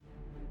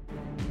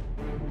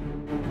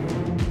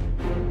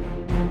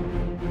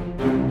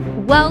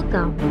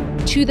Welcome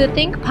to the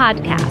Think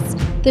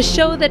Podcast, the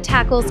show that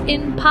tackles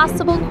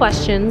impossible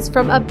questions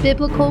from a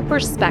biblical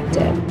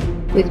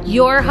perspective, with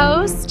your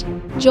host,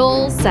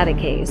 Joel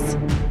Settecase.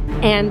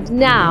 And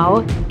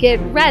now, get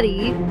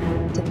ready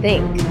to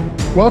think.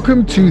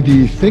 Welcome to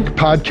the Think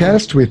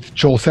Podcast with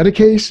Joel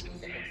Settecase.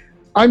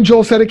 I'm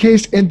Joel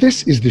Settecase, and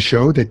this is the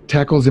show that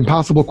tackles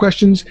impossible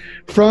questions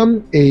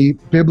from a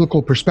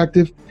biblical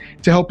perspective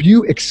to help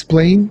you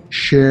explain,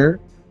 share,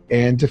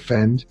 and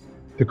defend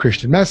the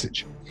Christian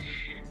message.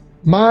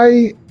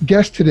 My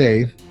guest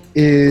today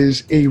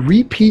is a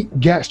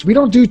repeat guest. We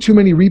don't do too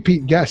many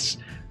repeat guests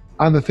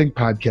on the Think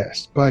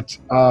Podcast, but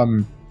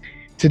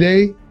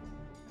today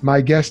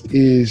my guest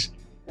is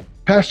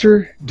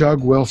Pastor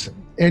Doug Wilson.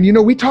 And you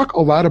know, we talk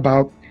a lot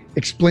about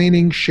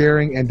explaining,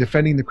 sharing, and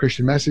defending the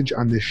Christian message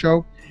on this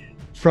show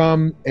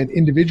from an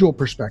individual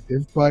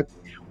perspective, but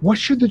what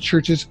should the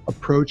church's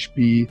approach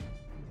be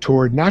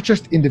toward not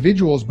just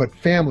individuals, but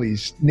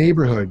families,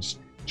 neighborhoods,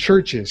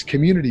 churches,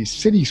 communities,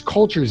 cities,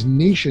 cultures,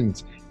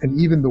 nations, and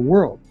even the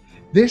world?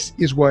 This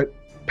is what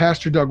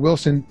Pastor Doug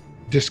Wilson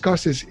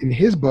discusses in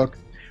his book,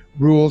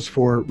 Rules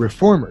for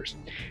Reformers.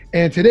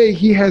 And today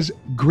he has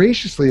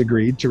graciously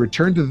agreed to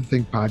return to the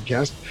Think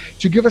Podcast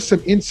to give us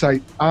some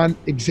insight on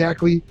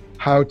exactly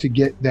how to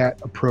get that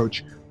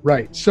approach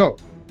right. So,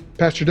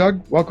 Pastor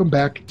Doug, welcome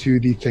back to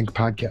the Think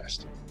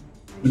Podcast.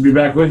 Good to be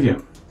back with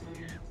you.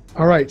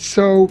 All right.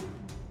 So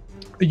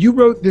you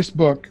wrote this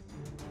book,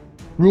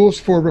 Rules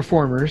for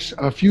Reformers,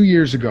 a few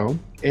years ago,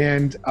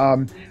 and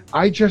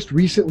I just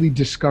recently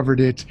discovered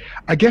it.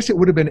 I guess it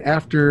would have been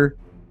after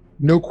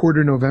No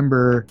Quarter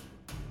November,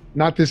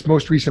 not this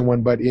most recent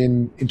one, but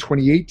in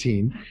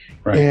 2018,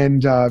 right.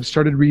 And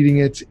started reading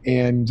it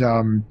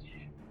and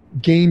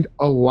gained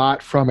a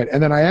lot from it.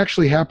 And then I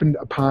actually happened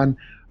upon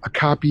a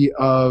copy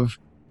of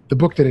the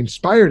book that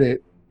inspired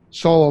it,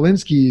 Saul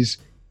Alinsky's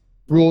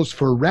Rules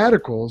for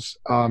Radicals,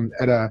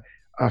 at a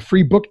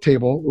free book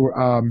table.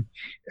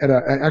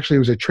 Actually, it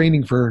was a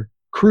training for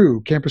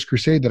Cru, Campus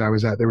Crusade that I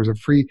was at. There was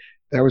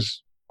that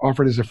was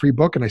offered as a free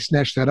book, and I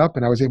snatched that up,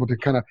 and I was able to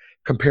kind of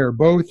compare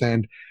both.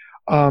 And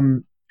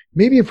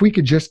maybe if we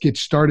could just get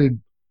started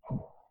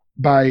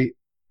by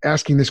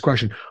asking this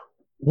question: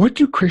 what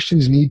do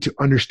Christians need to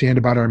understand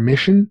about our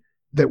mission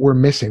that we're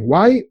missing?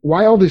 Why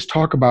all this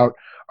talk about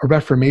a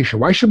reformation?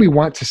 Why should we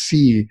want to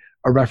see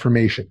a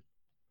reformation?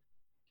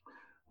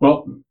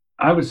 Well,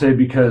 I would say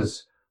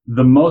because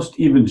the most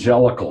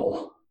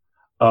evangelical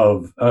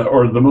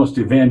or the most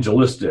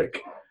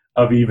evangelistic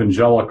of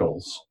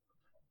evangelicals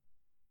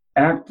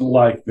act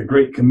like the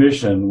Great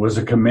Commission was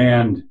a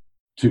command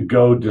to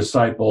go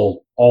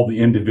disciple all the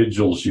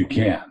individuals you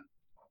can.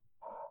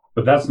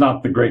 But that's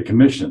not the Great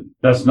Commission.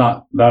 That's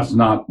not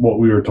what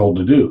we were told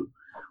to do.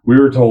 We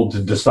were told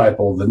to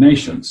disciple the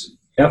nations,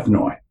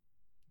 ethnoi.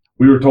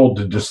 We were told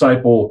to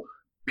disciple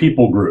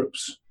people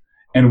groups,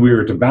 and we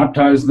were to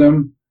baptize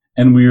them,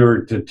 and we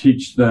were to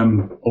teach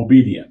them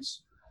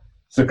obedience.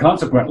 So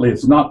consequently,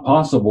 it's not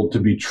possible to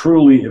be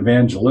truly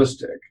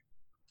evangelistic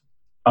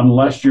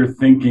unless you're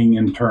thinking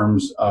in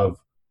terms of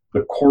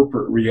the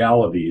corporate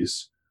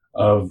realities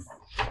of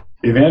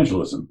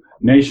evangelism: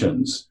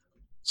 nations,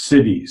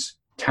 cities,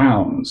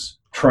 towns,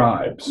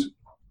 tribes.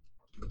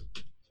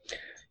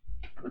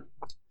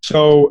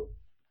 So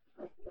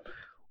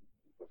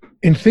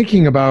in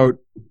thinking about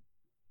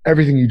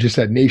everything you just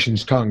said,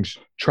 nations, tongues,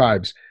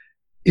 tribes,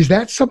 is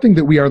that something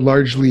that we are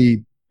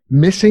largely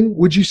missing,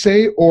 would you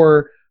say?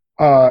 Or,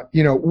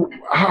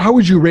 how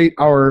would you rate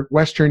our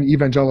Western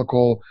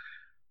evangelical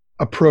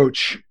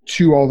approach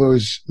to all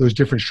those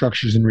different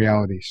structures and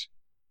realities?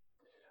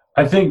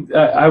 I think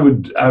I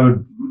would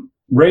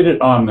rate it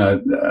on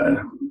a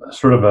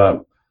sort of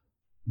a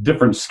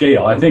different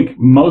scale. I think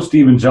most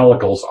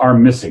evangelicals are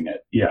missing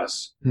it,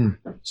 yes.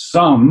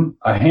 Some,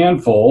 a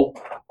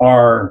handful,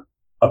 are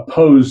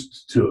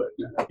opposed to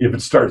it if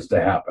it starts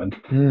to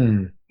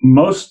happen.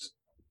 Most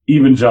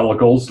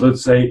evangelicals,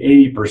 let's say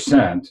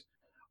 80%,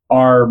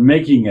 are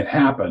making it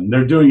happen.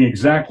 They're doing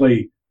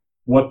exactly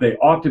what they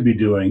ought to be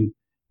doing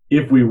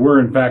if we were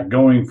in fact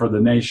going for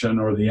the nation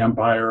or the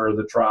empire or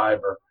the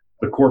tribe or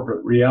the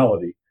corporate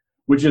reality,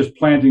 which is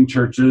planting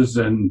churches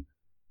and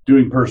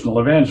doing personal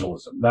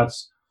evangelism.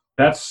 That's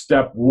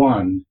step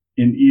one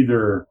in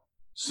either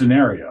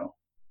scenario.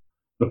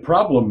 The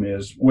problem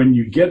is when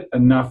you get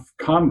enough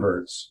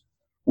converts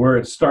where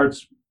it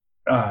starts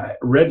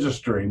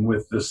registering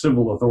with the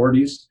civil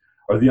authorities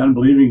or the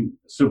unbelieving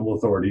civil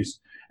authorities,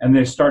 and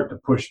they start to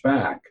push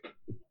back.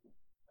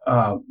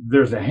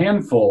 There's a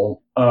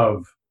handful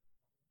of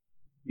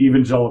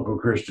evangelical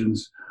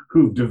Christians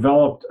who've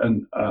developed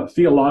a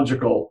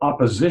theological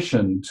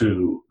opposition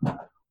to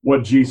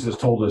what Jesus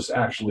told us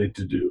actually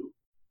to do.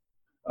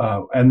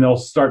 And they'll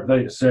start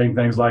saying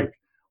things like,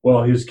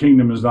 well, his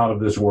kingdom is not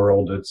of this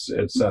world,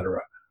 et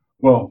cetera.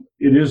 Well,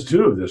 it is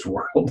too of this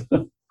world.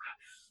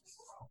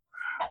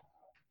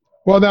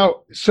 Well,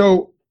 now,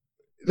 so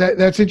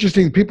that's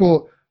interesting.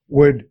 People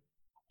would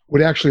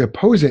actually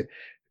oppose it.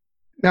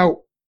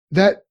 Now,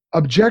 that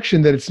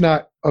objection that it's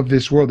not of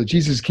this world, that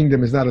Jesus'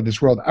 kingdom is not of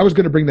this world, I was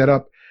going to bring that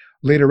up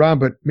later on,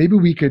 but maybe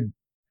we could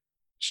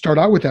start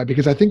out with that,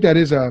 because I think that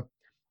is an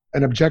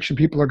objection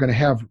people are going to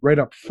have right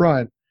up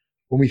front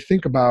when we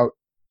think about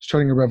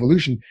starting a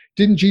revolution.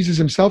 Didn't Jesus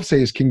himself say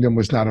his kingdom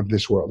was not of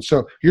this world?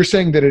 So you're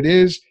saying that it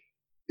is.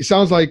 It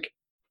sounds like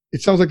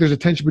there's a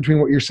tension between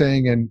what you're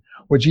saying and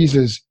what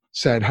Jesus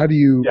said. How do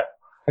you? Yeah.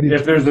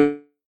 If there's a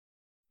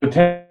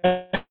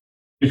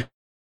tension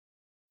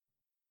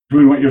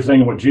between what you're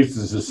saying and what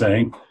Jesus is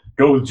saying,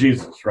 go with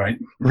Jesus, right?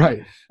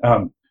 Right.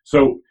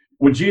 So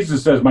when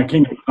Jesus says, "My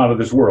kingdom is not of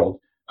this world,"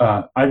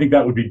 I think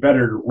that would be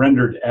better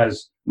rendered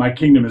as, "My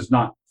kingdom is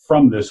not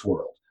from this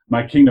world.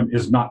 My kingdom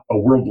is not a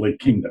worldly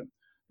kingdom."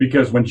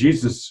 Because when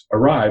Jesus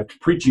arrived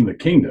preaching the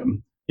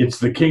kingdom, it's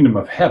the kingdom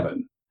of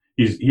heaven.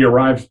 He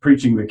arrives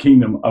preaching the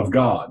kingdom of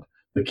God,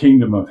 the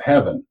kingdom of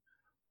heaven.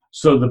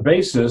 So the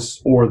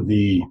basis, or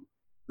the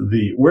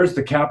where's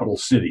the capital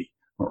city,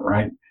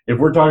 right? If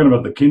we're talking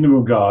about the kingdom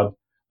of God,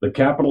 the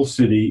capital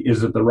city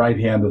is at the right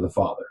hand of the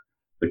Father.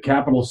 The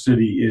capital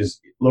city is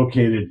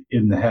located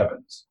in the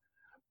heavens.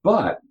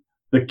 But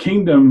the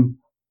kingdom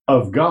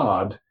of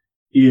God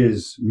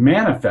is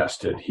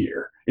manifested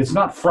here. It's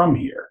not from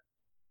here.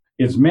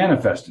 It's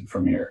manifested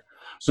from here.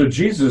 So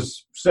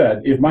Jesus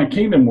said, if my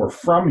kingdom were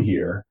from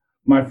here,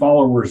 my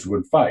followers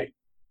would fight,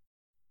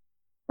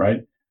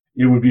 right?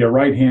 It would be a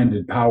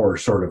right-handed power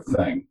sort of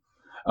thing.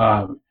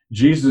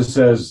 Jesus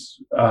says,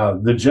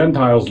 the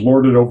Gentiles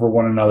lord it over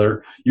one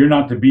another. You're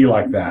not to be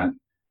like that.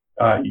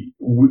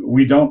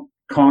 We don't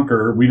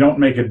conquer. We don't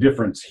make a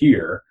difference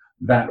here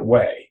that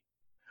way.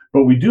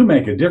 But we do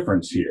make a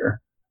difference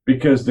here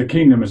because the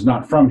kingdom is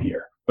not from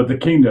here. But the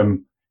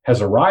kingdom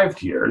has arrived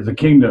here. The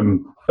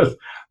kingdom,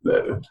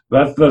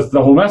 that's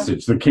the whole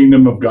message. The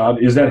kingdom of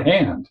God is at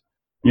hand.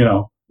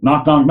 Knock,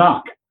 knock,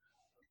 knock.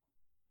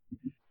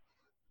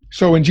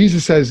 So when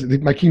Jesus says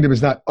that my kingdom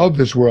is not of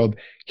this world,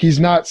 he's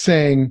not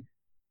saying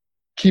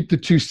keep the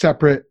two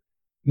separate.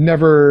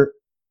 Never,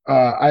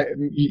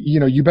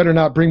 you better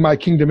not bring my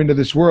kingdom into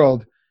this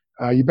world.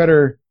 You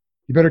better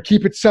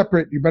keep it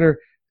separate. You better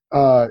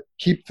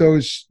keep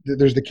those.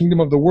 There's the kingdom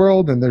of the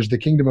world and there's the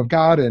kingdom of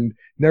God, and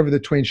never the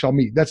twain shall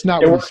meet. That's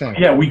not what he's saying.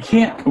 Yeah, we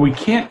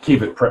can't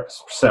keep it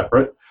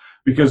separate,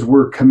 because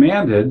we're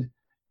commanded,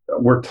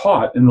 we're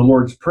taught in the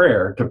Lord's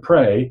Prayer to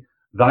pray,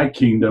 "Thy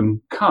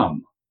kingdom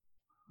come."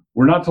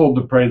 We're not told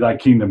to pray, "Thy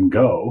kingdom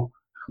go."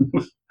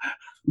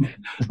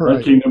 Right.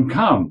 Thy kingdom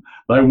come.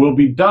 Thy will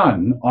be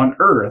done on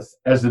earth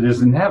as it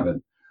is in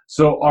heaven.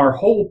 So our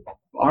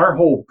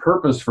whole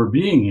purpose for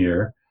being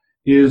here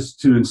is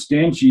to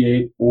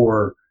instantiate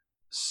or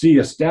see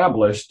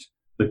established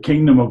the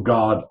kingdom of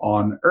God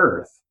on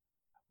earth.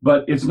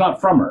 But it's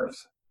not from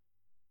earth.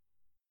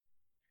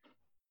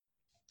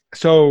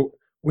 So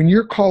when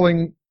you're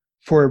calling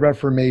for a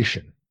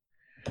reformation,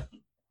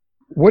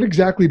 what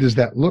exactly does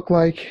that look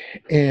like?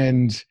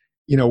 And,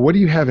 what do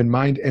you have in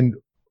mind? And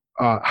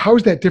how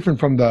is that different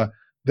from the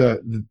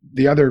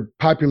other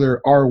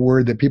popular R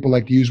word that people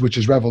like to use, which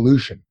is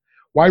revolution?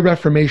 Why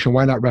reformation?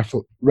 Why not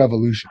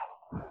revolution?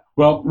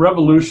 Well,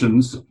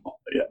 revolutions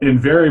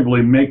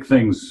invariably make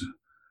things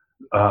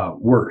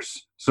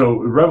worse. So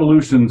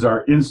revolutions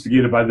are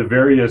instigated by the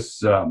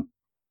various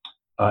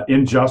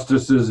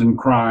injustices and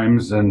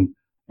crimes and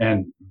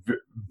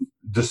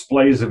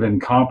displays of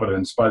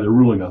incompetence by the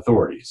ruling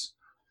authorities.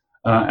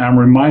 I'm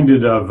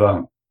reminded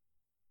of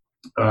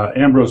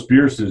Ambrose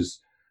Bierce's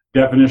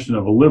definition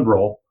of a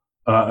liberal,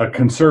 a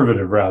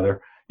conservative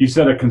rather. He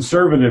said a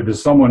conservative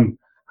is someone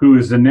who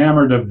is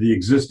enamored of the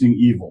existing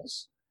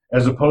evils,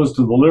 as opposed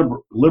to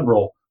the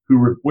liberal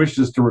who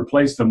wishes to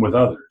replace them with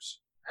others.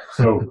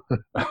 So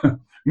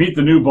meet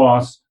the new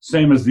boss,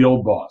 same as the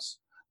old boss.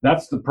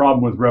 That's the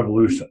problem with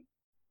revolution.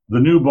 The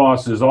new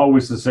boss is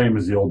always the same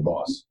as the old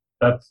boss.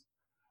 That's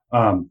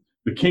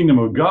the kingdom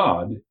of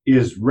God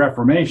is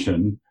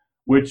reformation,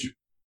 which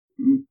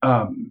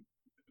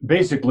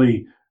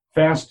basically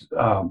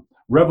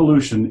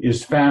revolution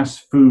is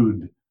fast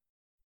food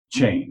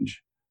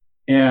change,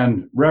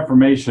 and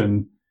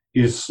reformation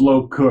is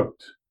slow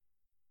cooked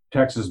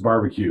Texas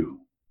barbecue.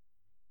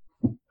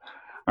 All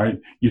right,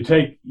 you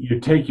take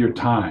your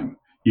time.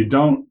 You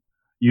don't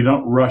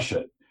rush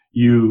it.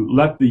 You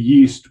let the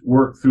yeast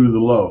work through the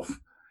loaf.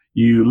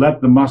 You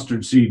let the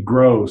mustard seed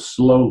grow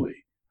slowly.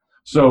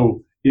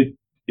 So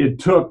it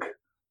took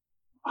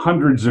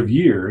hundreds of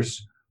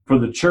years for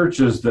the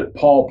churches that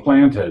Paul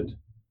planted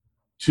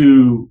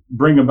to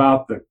bring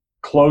about the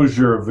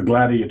closure of the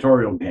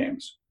gladiatorial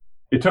games.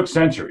 It took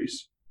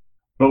centuries,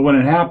 but when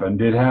it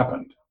happened, it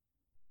happened.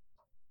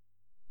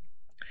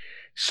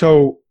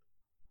 So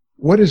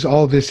what does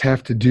all this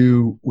have to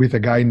do with a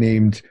guy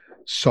named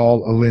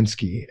Saul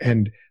Alinsky?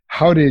 And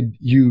how did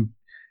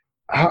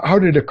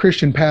a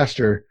Christian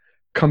pastor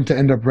come to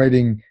end up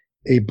writing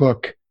a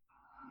book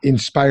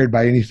inspired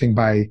by anything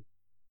by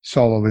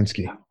Saul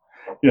Alinsky?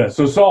 Yeah,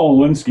 so Saul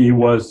Alinsky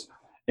was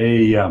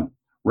a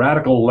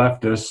radical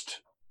leftist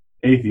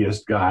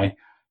atheist guy.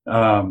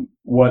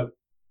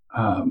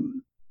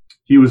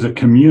 He was a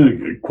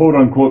quote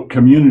unquote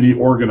community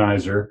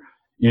organizer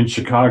in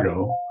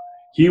Chicago.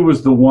 He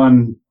was the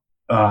one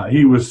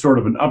he was sort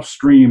of an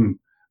upstream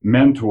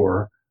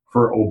mentor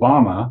for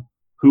Obama,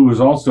 who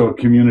was also a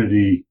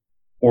community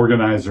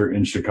organizer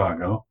in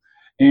Chicago.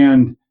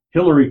 And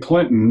Hillary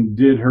Clinton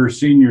did her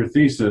senior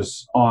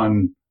thesis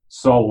on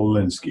Saul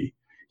Alinsky.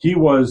 He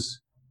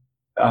was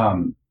a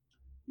hard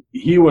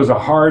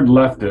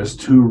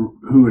leftist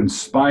who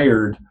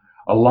inspired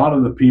a lot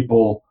of the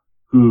people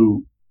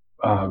who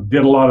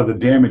did a lot of the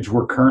damage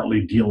we're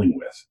currently dealing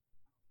with.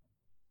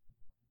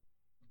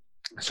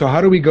 So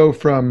how do we go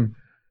from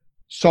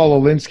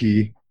Saul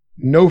Alinsky,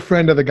 no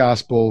friend of the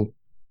gospel,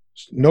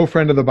 no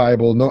friend of the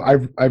Bible? No,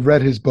 I've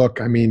read his book.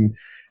 I mean,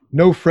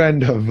 no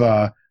friend of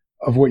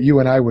what you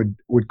and I would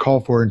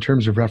call for in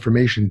terms of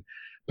Reformation.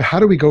 But how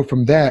do we go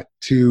from that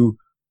to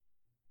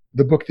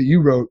the book that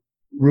you wrote,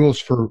 Rules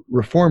for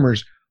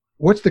Reformers?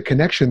 What's the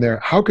connection there?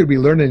 How could we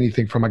learn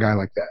anything from a guy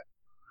like that?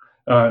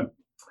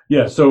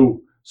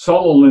 So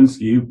Saul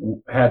Alinsky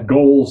had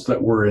goals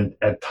that were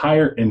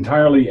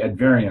entirely at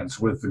variance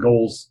with the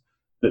goals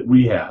that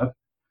we have.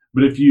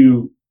 But if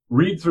you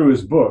read through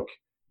his book,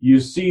 you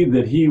see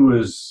that he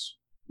was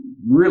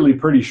really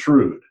pretty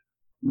shrewd,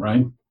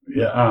 right?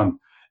 Yeah.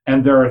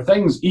 And there are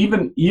things,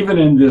 even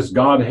in this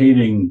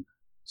God-hating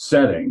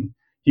setting,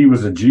 he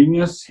was a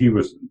genius. He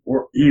was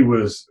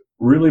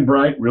really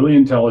bright, really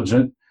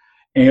intelligent,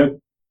 and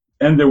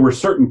there were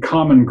certain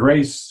common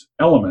grace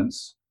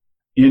elements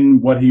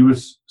in what he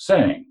was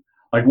saying.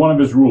 Like one of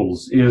his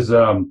rules is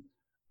a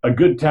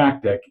good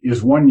tactic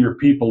is one your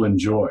people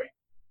enjoy.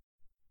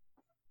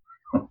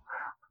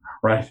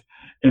 Right?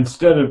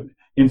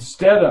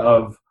 Instead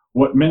of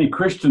what many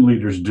Christian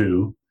leaders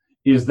do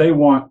is they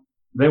want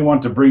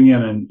to bring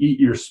in an eat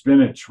your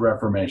spinach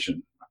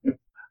Reformation.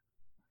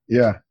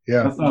 Yeah.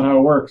 That's not how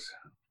it works.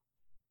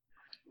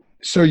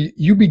 So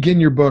you begin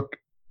your book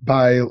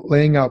by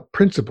laying out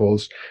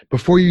principles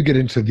before you get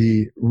into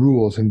the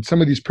rules. And some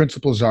of these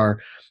principles are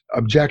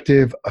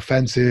objective,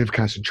 offensive,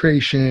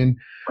 concentration,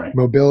 right,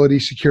 mobility,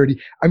 security.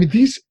 I mean,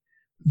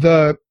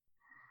 the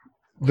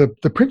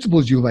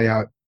principles you lay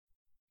out,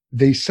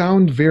 they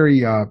sound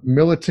very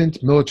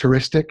militant,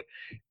 militaristic.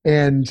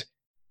 And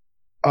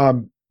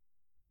I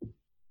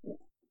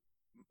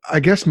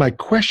guess my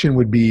question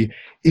would be,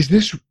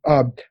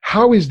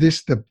 how is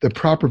this the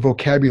proper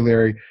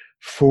vocabulary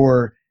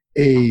for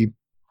a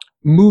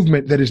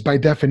movement that is by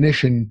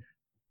definition,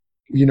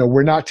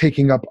 we're not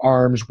taking up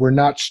arms, we're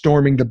not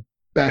storming the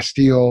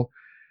Bastille?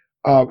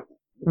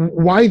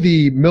 Why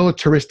the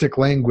militaristic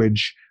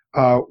language?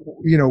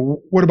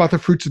 What about the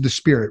fruits of the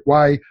Spirit?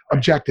 Why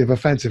objective,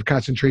 offensive,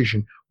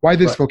 concentration? Why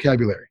this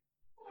vocabulary?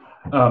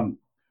 The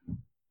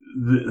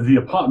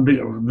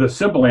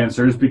simple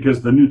answer is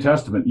because the New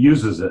Testament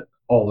uses it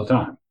all the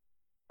time,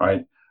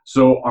 right?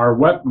 So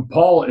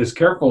Paul is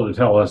careful to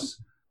tell us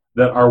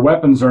that our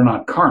weapons are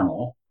not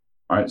carnal,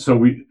 right? So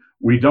we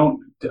don't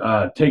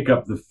take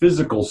up the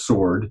physical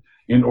sword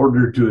in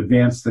order to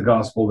advance the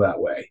gospel that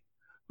way,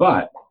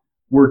 but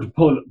we're to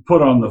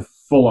put on the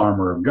full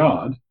armor of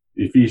God,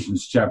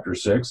 Ephesians chapter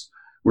 6.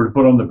 We're to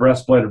put on the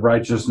breastplate of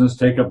righteousness,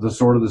 take up the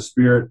sword of the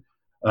Spirit.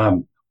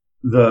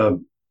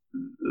 The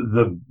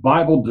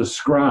Bible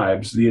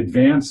describes the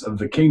advance of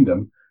the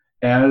kingdom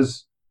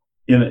as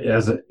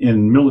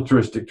in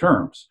militaristic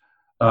terms.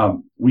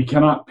 We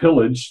cannot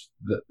pillage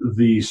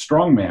the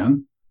strong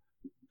man,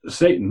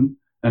 Satan,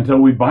 until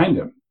we bind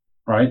him,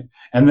 right?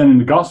 And then in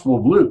the Gospel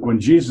of Luke, when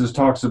Jesus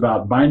talks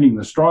about binding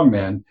the strong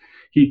man,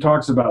 he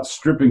talks about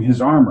stripping his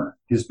armor,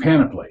 his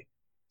panoply.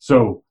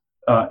 So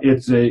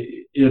it's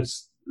the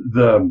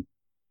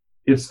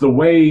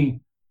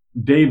way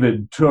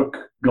David took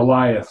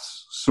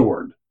Goliath's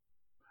sword.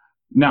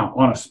 Now,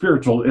 it's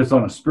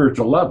on a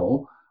spiritual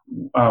level.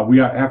 We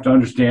have to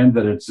understand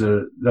that it's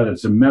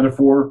a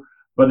metaphor,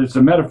 but it's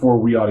a metaphor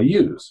we ought to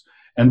use.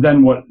 And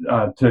then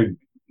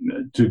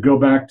to go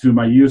back to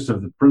my use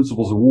of the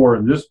principles of war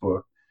in this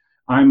book,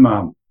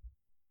 I'm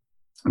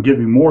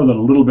giving more than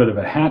a little bit of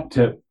a hat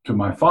tip to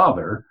my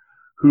father,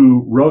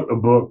 who wrote a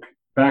book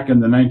back in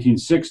the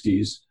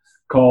 1960s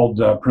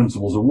called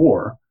Principles of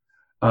War.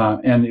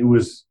 And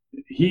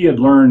he'd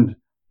gone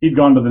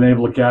to the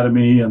Naval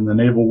Academy and the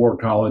Naval War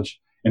College,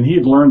 and he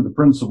had learned the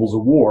principles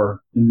of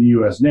war in the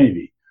U.S.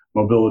 Navy: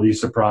 mobility,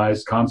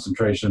 surprise,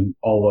 concentration,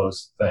 all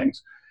those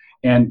things.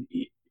 And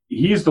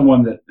he's the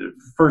one that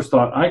first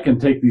thought, I can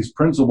take these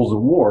principles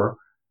of war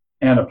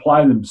and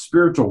apply them to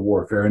spiritual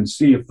warfare and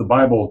see if the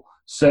Bible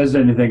says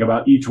anything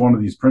about each one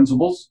of these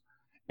principles.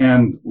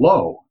 And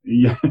lo,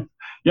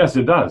 yes,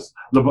 it does.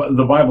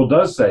 The Bible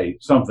does say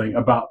something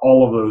about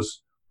all of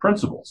those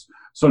principles.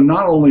 So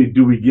not only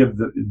do we get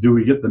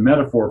the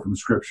metaphor from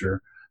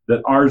Scripture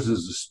that ours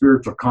is a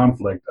spiritual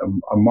conflict,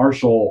 a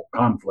martial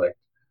conflict.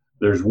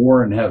 There's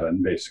war in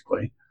heaven,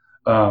 basically,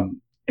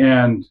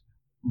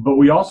 but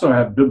we also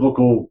have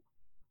biblical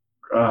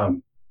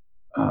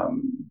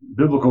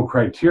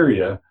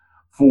criteria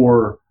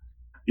for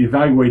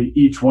evaluating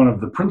each one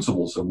of the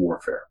principles of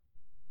warfare.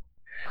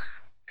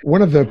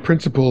 One of the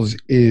principles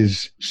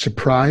is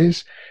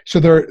surprise. So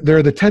there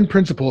are the 10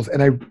 principles,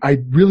 and I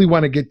really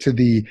want to get to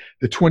the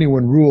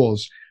 21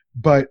 rules,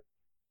 but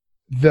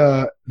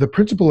the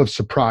principle of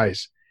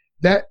surprise,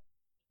 that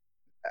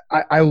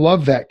I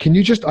love that. Can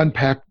you just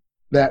unpack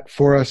that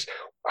for us?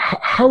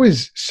 How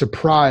is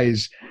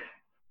surprise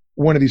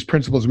one of these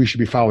principles we should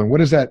be following? What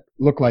does that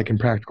look like in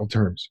practical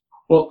terms?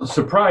 Well,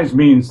 surprise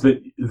means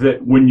that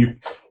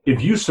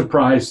if you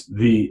surprise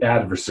the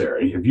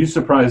adversary, if you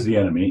surprise the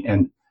enemy,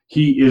 and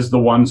he is the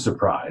one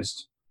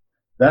surprised,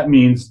 that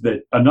means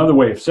that another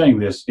way of saying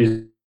this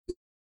is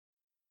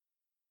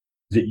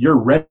that you're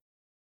ready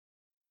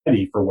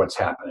for what's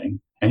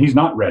happening, and he's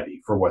not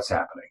ready for what's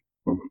happening.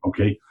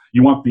 Okay?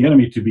 You want the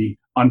enemy to be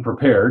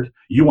unprepared.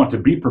 You want to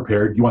be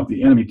prepared. You want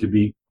the enemy to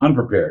be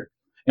unprepared.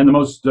 And the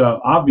most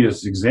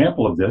obvious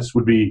example of this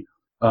would be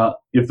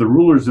if the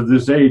rulers of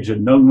this age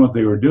had known what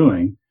they were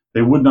doing,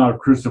 they would not have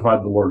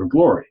crucified the Lord of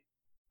glory.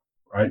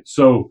 Right?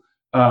 So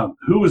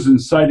who was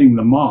inciting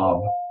the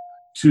mob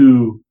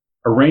to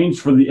arrange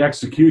for the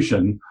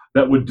execution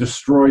that would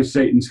destroy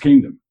Satan's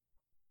kingdom?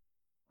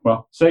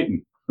 Well,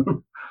 Satan.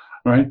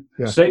 Right?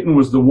 Yeah. Satan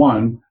was the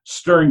one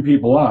stirring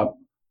people up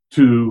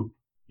to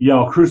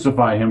yell,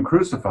 crucify him,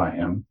 crucify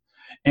him.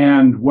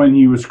 And when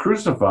he was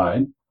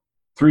crucified,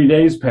 3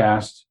 days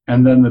passed,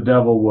 and then the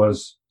devil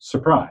was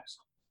surprised.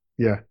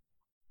 Yeah.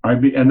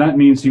 Right? And that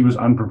means he was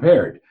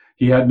unprepared.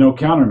 He had no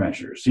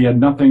countermeasures. He had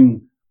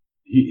nothing.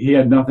 He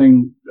had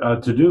nothing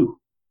to do.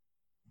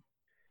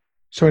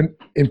 So,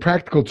 in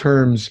practical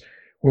terms,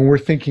 when we're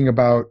thinking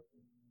about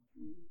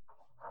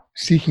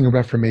seeking a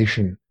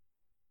reformation,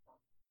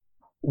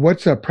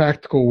 what's a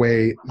practical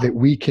way that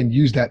we can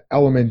use that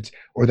element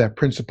or that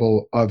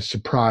principle of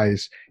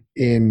surprise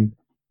in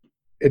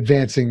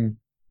advancing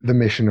the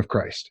mission of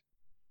Christ?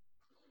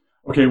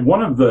 Okay,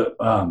 one of the,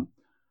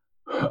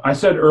 I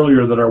said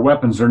earlier that our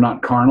weapons are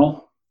not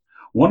carnal.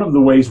 One of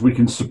the ways we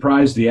can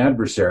surprise the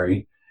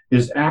adversary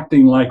is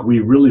acting like we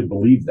really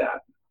believe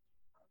that.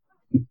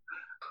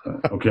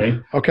 Okay.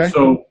 Okay.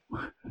 So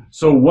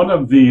one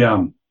of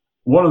the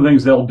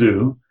things they'll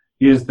do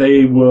is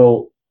they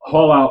will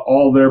haul out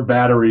all their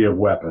battery of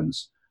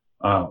weapons,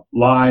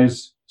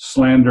 lies,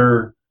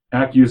 slander,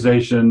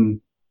 accusation.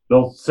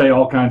 They'll say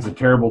all kinds of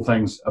terrible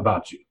things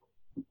about you.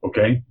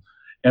 Okay.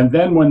 And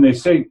then when they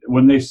say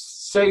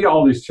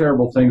all these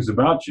terrible things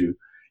about you,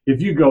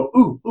 if you go,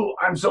 ooh,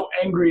 I'm so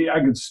angry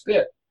I could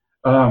spit,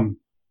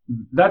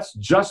 that's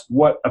just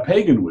what a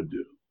pagan would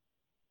do,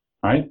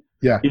 right?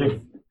 Yeah.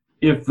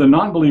 If the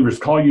non-believers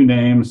call you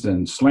names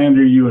and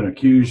slander you and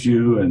accuse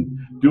you and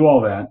do all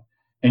that,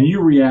 and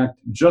you react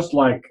just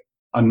like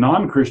a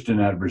non-Christian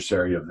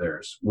adversary of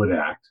theirs would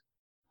act,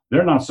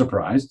 they're not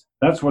surprised.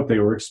 That's what they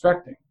were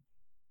expecting.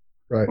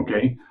 Right.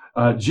 Okay.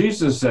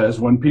 Jesus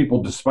says when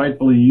people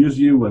despitefully use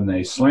you, when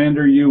they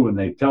slander you, when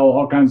they tell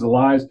all kinds of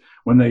lies,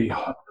 when they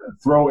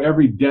throw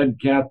every dead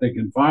cat they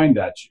can find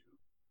at you.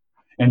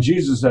 And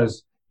Jesus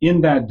says,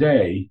 in that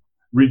day,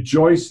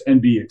 rejoice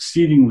and be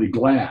exceedingly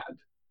glad.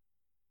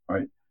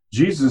 Right?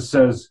 Jesus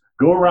says,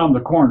 go around the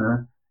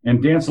corner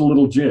and dance a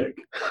little jig.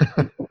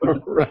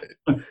 Right.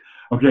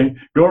 Okay.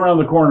 Go around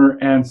the corner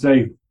and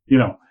say,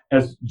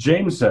 as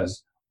James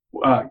says,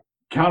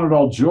 count it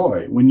all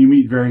joy when you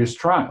meet various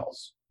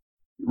trials.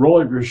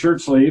 Roll up your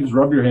shirt sleeves,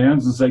 rub your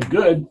hands, and say,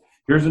 good,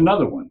 here's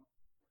another one.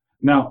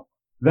 Now,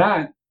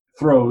 that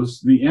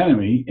throws the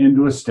enemy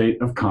into a state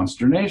of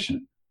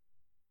consternation.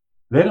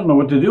 They don't know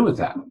what to do with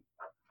that.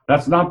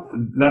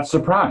 That's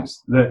surprise.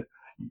 That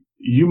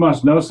you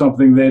must know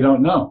something they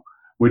don't know,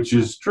 which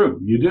is true.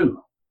 You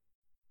do.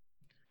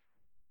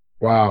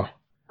 Wow.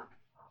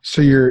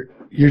 So you're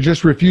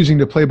just refusing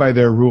to play by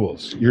their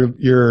rules.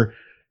 You're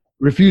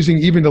refusing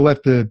even to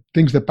let the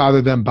things that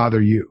bother them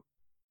bother you.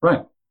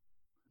 Right.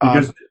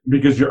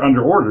 Because you're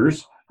under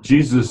orders.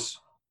 Jesus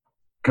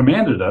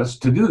commanded us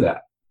to do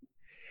that.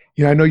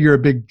 I know you're a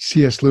big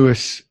C.S.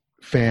 Lewis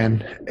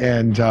fan,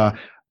 and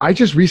I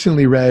just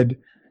recently read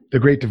The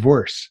Great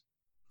Divorce.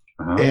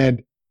 Uh-huh.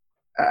 And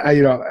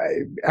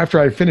after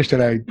I finished it,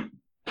 I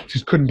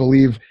just couldn't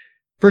believe.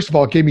 First of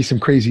all, it gave me some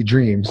crazy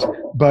dreams,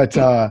 but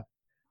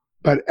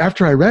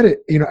after I read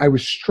it, I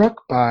was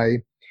struck by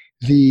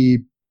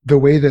the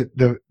way that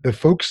the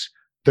folks,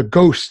 the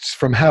ghosts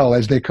from hell,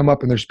 as they come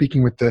up and they're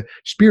speaking with the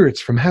spirits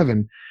from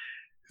heaven,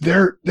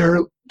 they're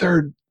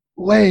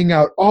laying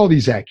out all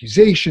these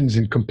accusations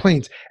and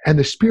complaints, and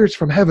the spirits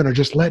from heaven are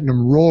just letting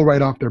them roll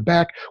right off their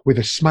back with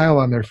a smile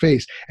on their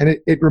face. And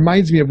it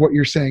reminds me of what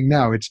you're saying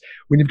now. It's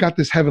when you've got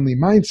this heavenly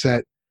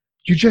mindset,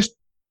 you just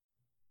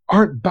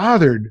aren't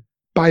bothered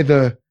by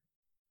the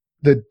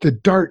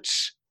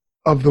darts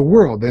of the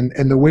world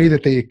and the way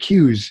that they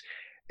accuse.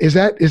 Is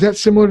that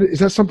similar? Is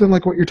that something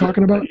like what you're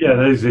talking about? Yeah,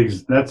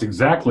 that's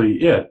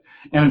exactly it.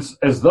 And it's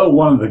as though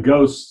one of the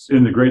ghosts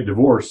in The Great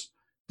Divorce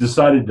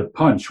decided to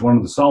punch one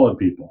of the solid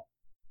people.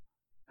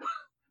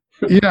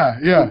 Yeah.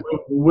 It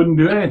wouldn't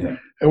do anything.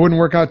 It wouldn't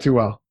work out too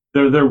well.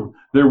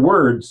 Their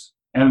words,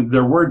 and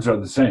their words are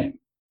the same.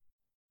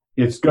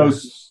 It's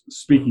ghosts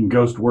speaking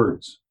ghost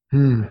words.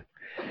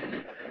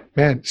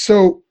 Man,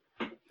 so,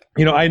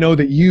 I know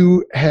that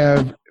you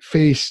have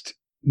faced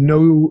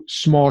no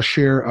small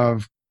share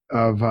of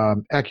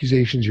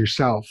accusations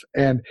yourself.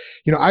 And,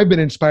 I've been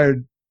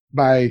inspired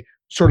by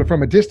sort of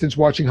from a distance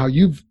watching how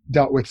you've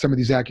dealt with some of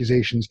these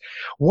accusations.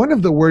 One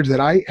of the words that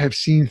I have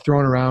seen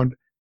thrown around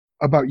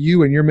about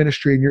you and your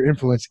ministry and your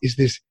influence is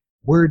this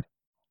word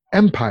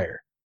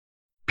empire.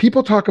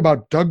 People talk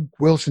about Doug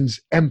Wilson's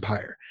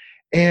empire,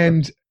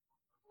 and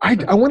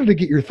I wanted to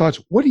get your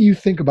thoughts. What do you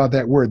think about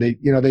that word?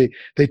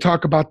 They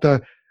talk about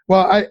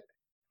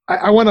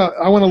I want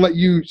to let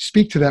you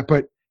speak to that,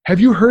 but have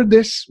you heard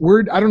this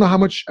word? I don't know how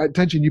much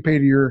attention you pay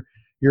to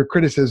your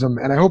criticism,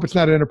 and I hope it's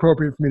not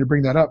inappropriate for me to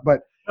bring that up,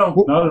 but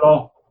no, not at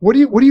all. What do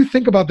you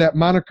think about that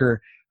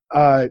moniker?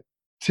 To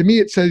me,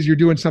 it says you're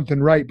doing something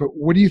right, but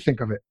what do you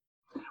think of it?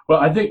 Well,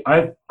 I think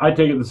I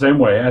take it the same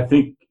way. I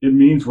think it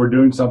means we're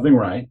doing something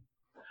right.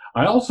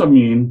 I also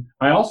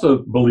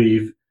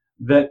believe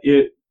that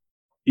it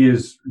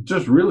is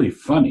just really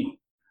funny,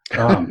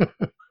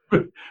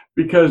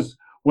 because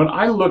when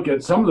I look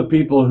at some of the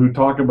people who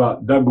talk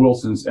about Doug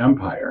Wilson's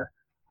empire,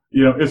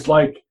 it's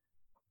like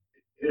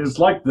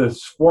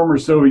the former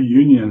Soviet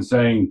Union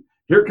saying,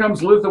 "Here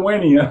comes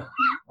Lithuania."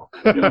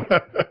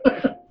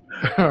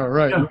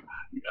 Right.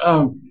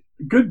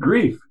 Good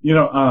grief.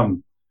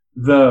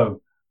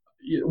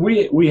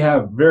 We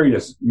have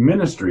various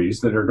ministries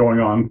that are going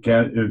on,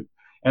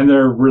 and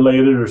they're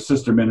related or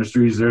sister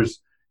ministries.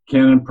 There's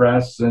Canon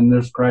Press, and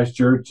there's Christ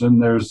Church,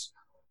 and there's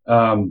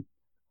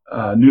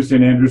New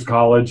St. Andrews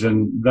College,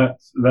 and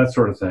that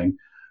sort of thing.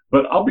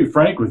 But I'll be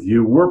frank with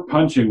you, we're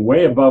punching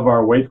way above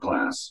our weight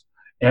class,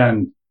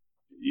 and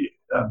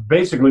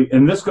basically,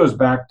 and this goes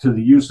back to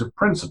the use of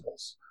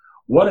principles.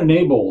 What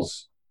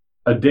enables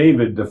a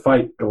David to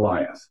fight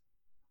Goliath?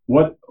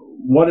 What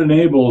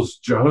enables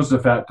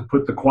Jehoshaphat to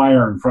put the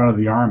choir in front of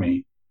the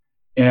army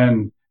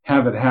and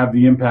have it have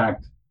the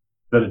impact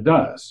that it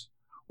does?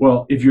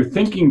 Well, if you're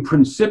thinking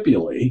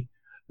principially,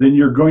 then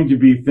you're going to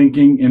be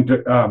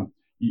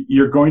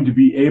you're going to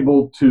be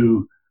able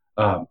to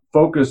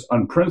focus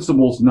on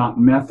principles, not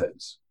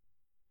methods.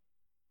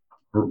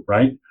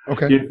 Right?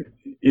 Okay.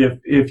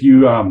 If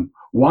you,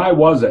 why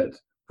was it,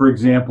 for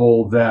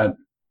example, that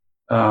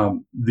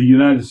the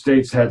United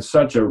States had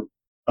such a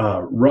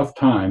rough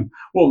time?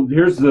 Well,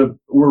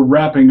 we're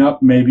wrapping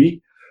up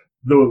maybe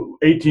the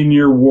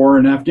 18-year war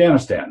in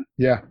Afghanistan.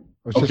 Yeah, I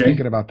was just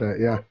thinking about that.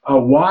 Yeah.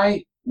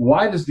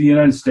 Why does the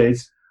United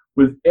States,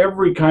 with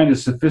every kind of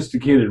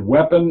sophisticated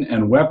weapon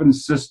and weapon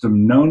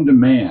system known to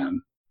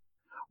man,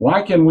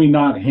 why can we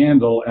not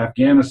handle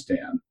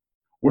Afghanistan?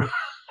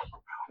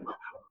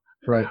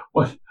 Right.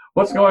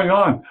 What's going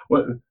on?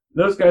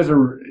 Those guys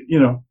are,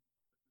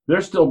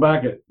 they're still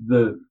back at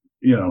the,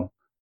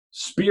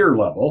 spear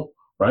level,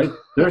 right?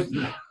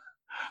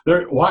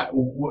 Why?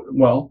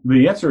 Well,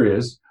 the answer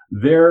is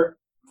they're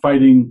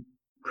fighting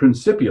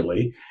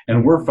principially,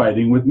 and we're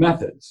fighting with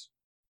methods.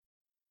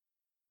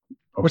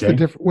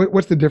 Okay?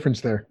 What's the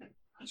difference there?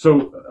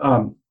 So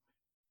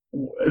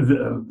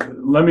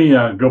let me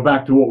go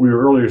back to what we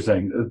were earlier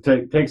saying.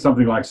 Take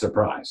something like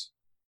surprise.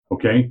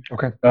 Okay.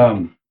 Okay.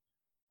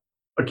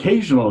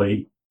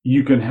 Occasionally,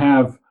 you can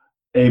have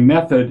a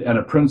method and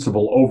a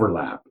principle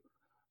overlap.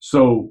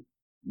 So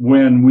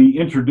when we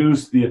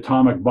introduced the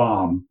atomic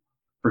bomb,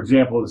 for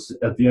example,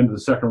 at the end of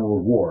the Second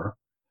World War,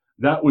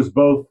 that was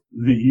both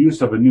the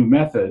use of a new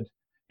method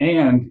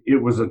and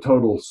it was a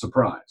total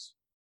surprise.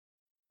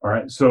 All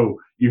right. So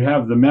you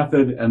have the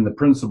method and the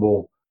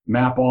principle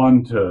map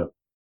onto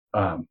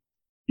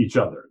each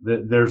other.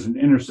 There's an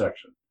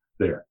intersection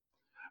there.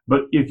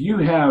 But if you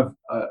have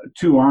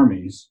two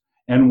armies,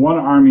 and one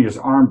army is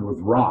armed with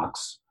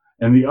rocks,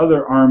 and the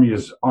other army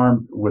is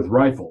armed with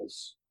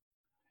rifles,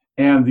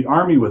 and the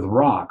army with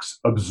rocks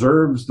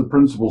observes the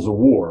principles of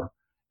war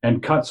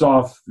and cuts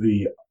off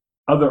the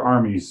other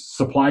army's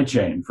supply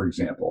chain, for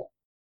example,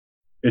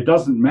 it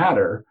doesn't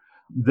matter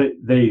that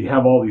they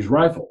have all these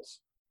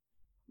rifles,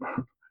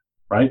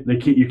 right?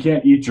 You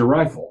can't eat your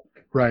rifle.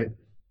 Right.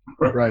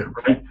 Right.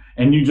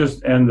 And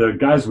the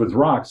guys with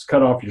rocks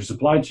cut off your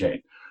supply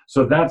chain.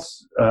 So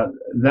that's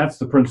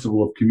the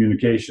principle of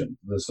communication.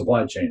 The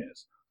supply chain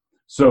is.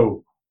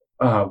 So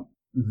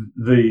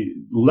the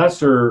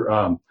less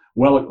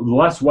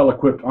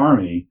well-equipped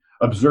army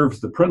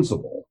observes the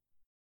principle,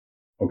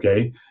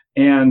 okay,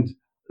 and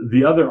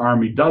the other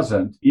army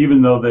doesn't,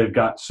 even though they've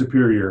got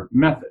superior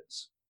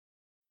methods.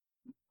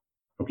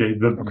 Okay,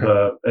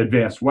 the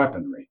advanced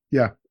weaponry.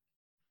 Yeah.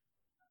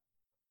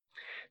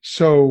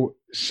 So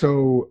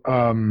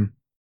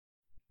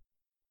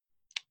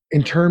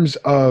in terms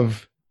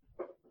of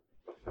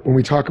when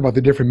we talk about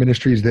the different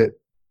ministries that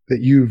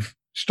you've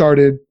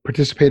started,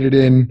 participated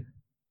in,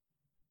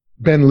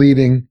 been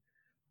leading,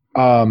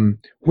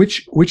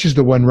 which is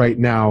the one right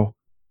now?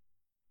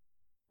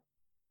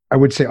 I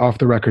would say off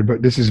the record,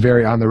 but this is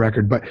very on the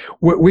record. But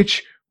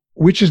which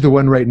is the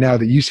one right now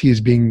that you see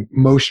as being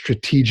most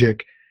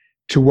strategic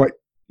to what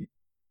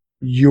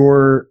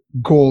your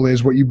goal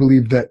is, what you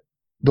believe that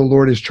the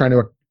Lord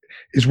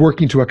is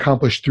working to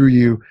accomplish through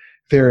you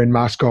there in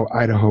Moscow,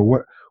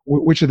 Idaho?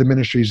 Which of the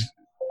ministries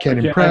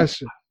can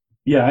impress?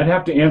 I'd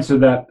have to answer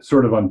that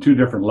sort of on two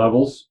different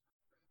levels.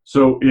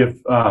 So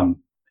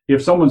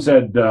if someone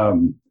said,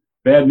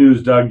 bad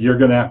news, Doug, you're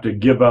going to have to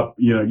give up,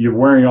 you're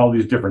wearing all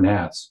these different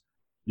hats.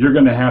 You're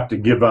going to have to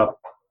give up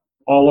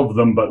all of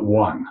them but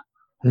one.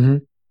 Mm-hmm.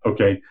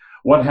 Okay.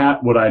 What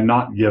hat would I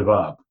not give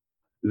up?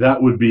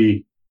 That would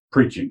be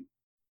preaching.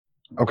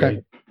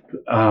 Okay.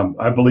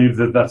 I believe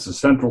that that's the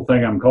central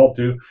thing I'm called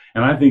to.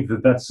 And I think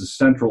that that's the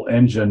central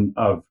engine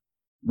of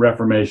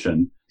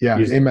Reformation. Yeah.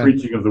 Is Amen. the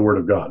preaching of the Word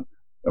of God.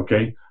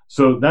 Okay.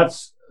 So that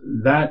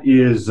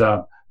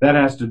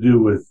has to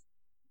do with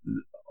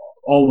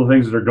all the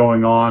things that are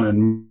going on.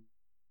 And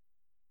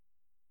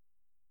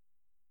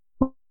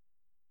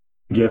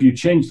if you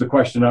change the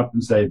question up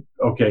and say,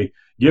 okay,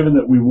 given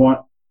that we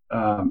want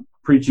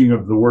preaching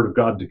of the Word of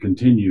God to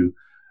continue,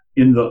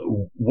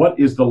 what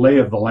is the lay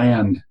of the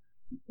land?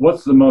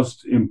 What's the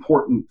most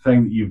important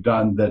thing that you've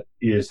done that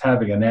is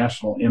having a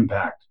national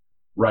impact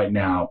right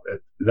now?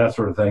 That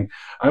sort of thing.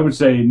 I would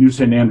say New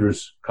St.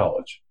 Andrews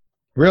College.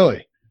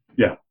 Really?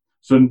 Yeah.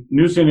 So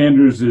New St.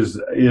 Andrews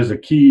is a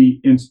key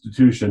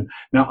institution.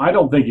 Now, I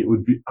don't think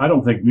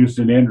New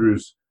St.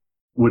 Andrews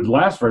would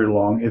last very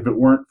long if it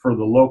weren't for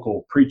the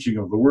local preaching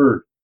of the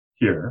Word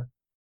here,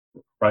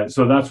 right?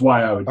 So that's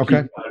why I'd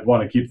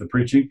want to keep the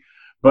preaching.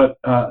 But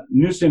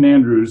New St.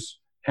 Andrews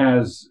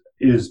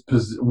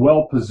is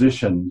well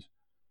positioned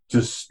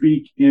to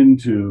speak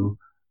into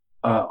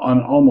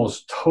an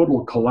almost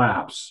total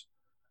collapse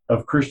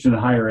of Christian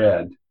higher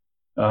ed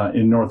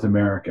in North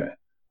America.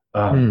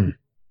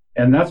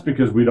 And that's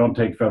because we don't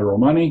take federal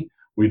money.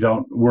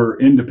 We're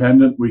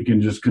independent. We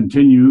can just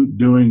continue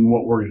doing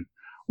what we're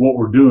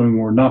doing.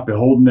 We're not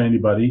beholden to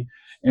anybody.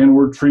 And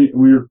we're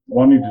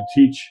wanting to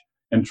teach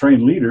and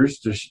train leaders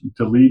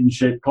to lead and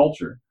shape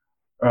culture.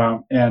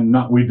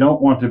 We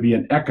don't want to be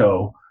an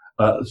echo,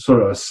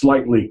 sort of a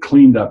slightly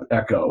cleaned up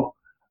echo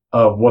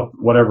of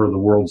whatever the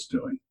world's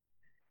doing.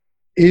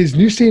 Is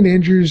New St.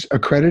 Andrews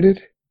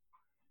accredited?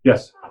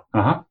 Yes.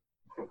 Uh-huh.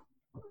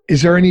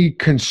 Is there any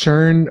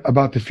concern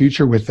about the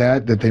future with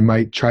that they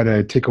might try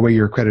to take away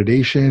your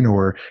accreditation,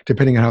 or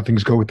depending on how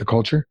things go with the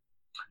culture?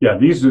 Yeah,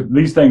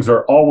 these things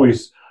are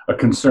always a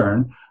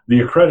concern.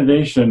 The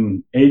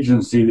accreditation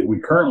agency that we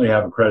currently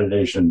have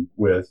accreditation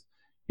with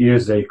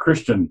is a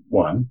Christian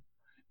one,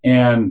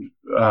 and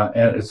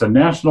it's a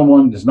national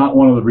one. It's not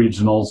one of the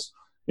regionals.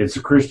 It's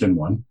a Christian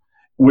one,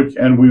 which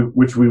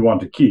we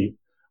want to keep.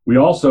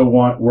 We're also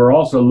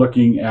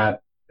looking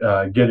at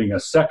getting a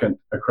second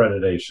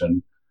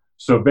accreditation.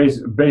 So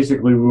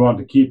basically, we want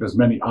to keep as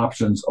many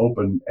options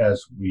open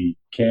as we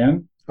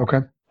can.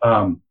 Okay.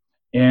 But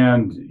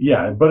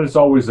it's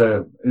always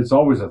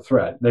a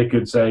threat. They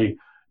could say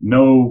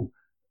no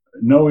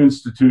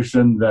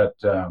institution that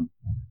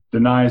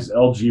denies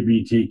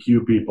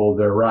LGBTQ people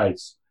their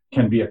rights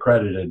can be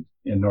accredited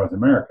in North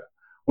America.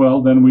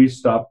 Well, then we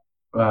stop.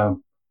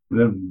 Then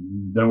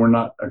we're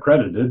not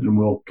accredited, and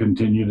we'll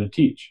continue to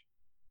teach.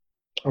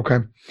 Okay.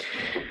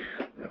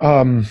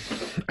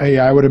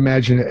 I would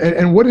imagine.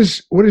 And what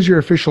is your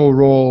official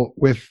role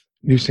with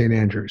New St.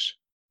 Andrews?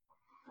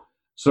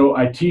 So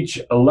I teach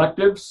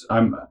electives.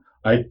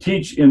 I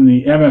teach in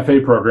the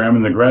MFA program,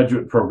 in the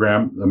graduate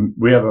program.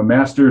 We have a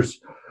Master's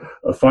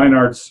of Fine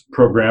Arts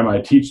program. I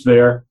teach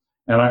there,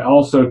 and I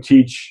also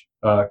teach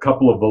a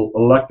couple of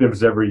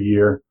electives every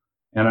year,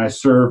 and I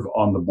serve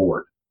on the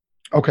board.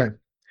 Okay.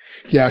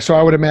 Yeah. So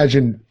I would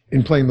imagine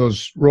in playing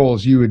those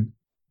roles, you would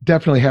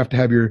definitely have to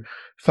have your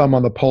thumb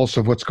on the pulse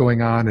of what's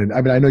going on. And I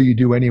mean, I know you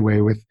do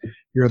anyway with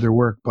your other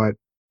work, but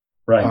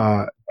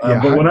right.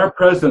 But when our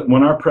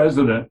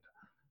president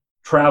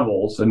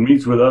travels and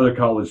meets with other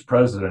college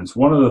presidents,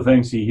 one of the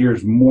things he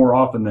hears more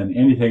often than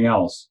anything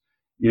else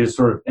is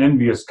sort of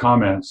envious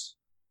comments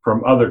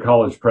from other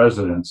college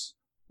presidents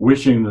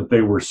wishing that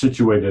they were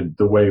situated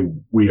the way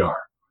we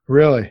are.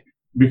 Really?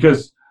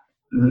 Because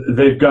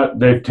you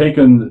take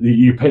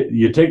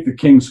the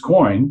king's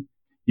coin,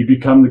 you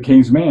become the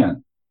king's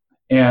man.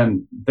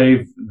 And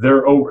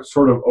they're over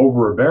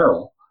a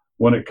barrel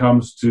when it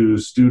comes to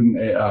student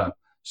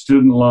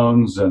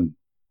loans and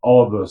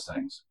all of those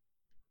things.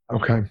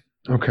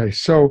 Okay.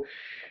 So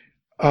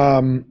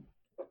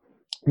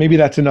maybe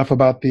that's enough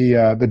about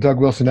the Doug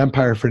Wilson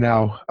empire for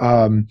now.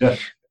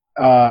 Yes.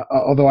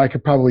 Although I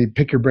could probably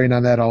pick your brain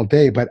on that all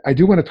day, but I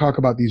do want to talk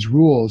about these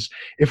rules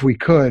if we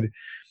could.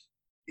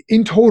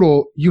 In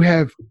total, you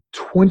have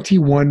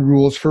 21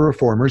 rules for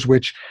reformers,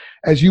 which,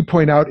 as you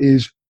point out,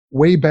 is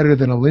way better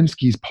than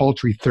Alinsky's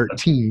paltry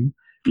 13.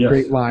 Yes.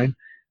 Great line.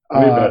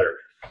 Way better.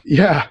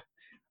 Yeah.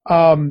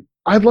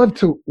 I'd love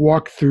to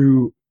walk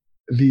through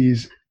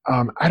these.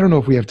 I don't know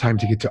if we have time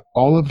to get to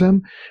all of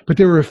them, but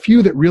there were a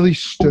few that really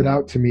stood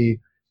out to me.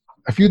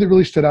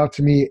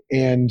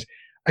 And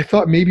I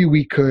thought maybe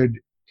we could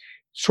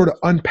sort of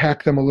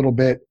unpack them a little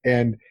bit.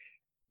 And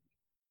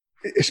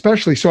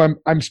especially, so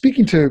I'm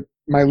speaking to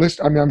my list.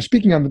 I mean, I'm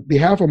speaking on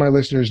behalf of my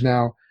listeners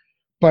now,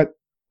 but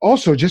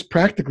also just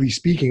practically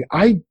speaking,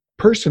 I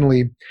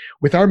personally,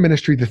 with our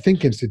ministry, the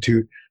Think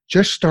Institute,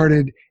 just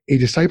started a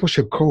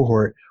discipleship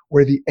cohort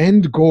where the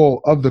end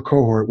goal of the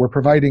cohort, we're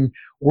providing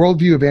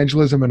worldview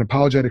evangelism and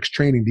apologetics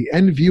training. The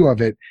end view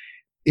of it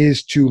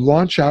is to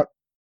launch out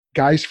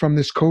guys from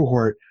this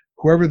cohort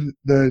whoever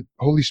the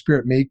Holy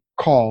Spirit may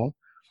call,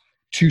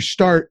 to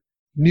start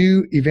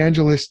new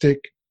evangelistic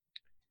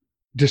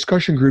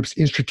discussion groups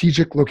in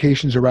strategic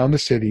locations around the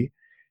city,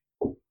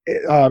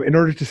 in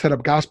order to set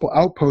up gospel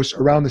outposts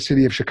around the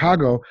city of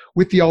Chicago,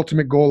 with the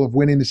ultimate goal of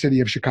winning the city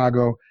of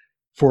Chicago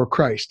for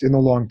Christ in the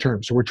long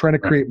term. So we're trying to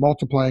create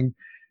multiplying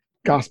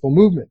gospel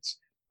movements.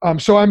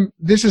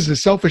 This is a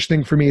selfish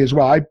thing for me as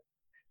well.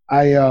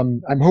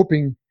 I'm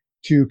hoping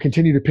to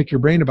continue to pick your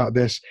brain about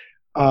this.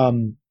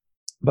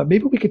 But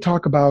maybe we could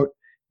talk about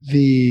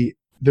the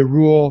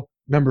rule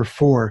number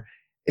 4,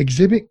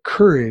 exhibit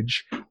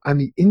courage on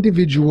the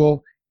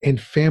individual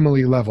and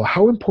family level.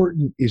 How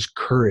important is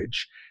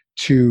courage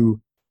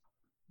to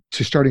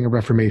starting a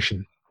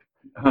reformation?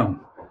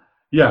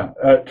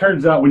 It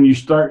turns out when you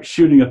start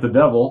shooting at the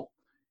devil,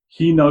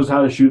 he knows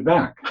how to shoot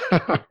back.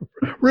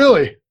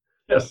 Really?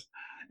 Yes.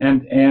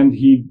 And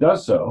he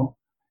does so.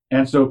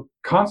 And so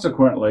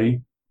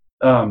consequently,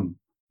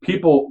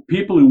 people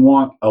who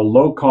want a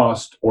low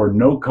cost or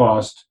no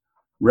cost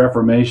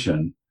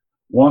reformation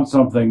want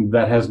something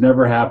that has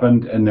never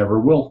happened and never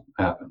will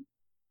happen.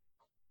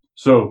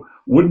 So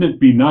wouldn't it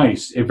be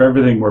nice if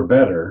everything were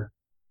better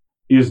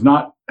is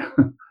not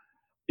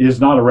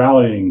a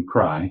rallying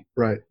cry.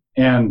 Right.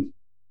 And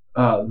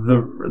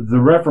the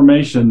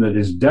reformation that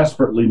is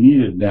desperately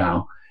needed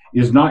now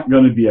is not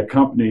going to be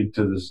accompanied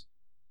to the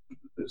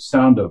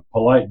sound of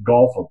polite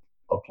golf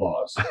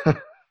applause.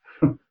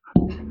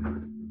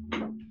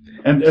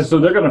 and so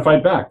they're going to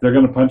fight back. They're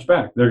going to punch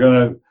back. They're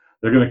going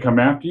to come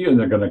after you, and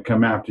they're going to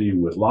come after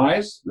you with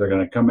lies. They're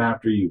going to come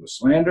after you with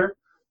slander.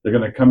 They're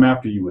going to come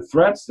after you with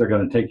threats. They're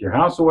going to take your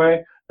house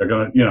away. They're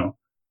going to,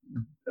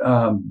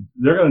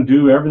 they're going to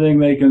do everything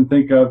they can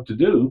think of to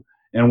do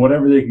and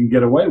whatever they can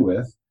get away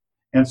with.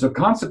 And so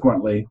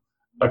consequently,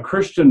 a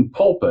Christian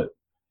pulpit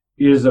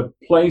is a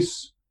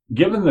place,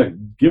 given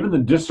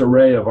the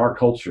disarray of our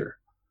culture,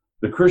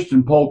 the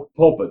Christian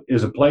pulpit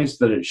is a place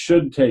that it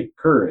should take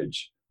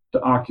courage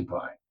to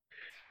occupy.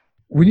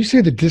 When you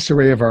say the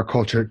disarray of our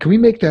culture, can we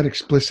make that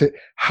explicit?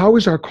 How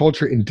is our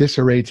culture in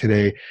disarray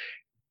today?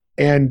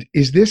 And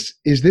is this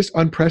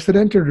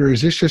unprecedented, or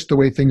is this just the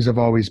way things have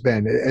always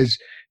been? As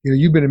you know,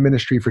 you've been in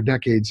ministry for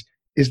decades.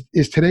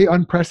 Is today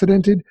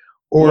unprecedented,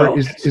 or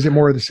is it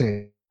more of the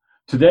same?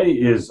 Today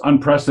is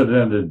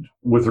unprecedented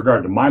with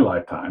regard to my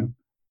lifetime,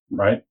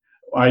 right?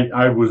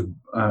 I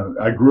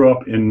grew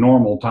up in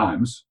normal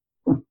times,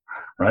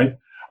 right?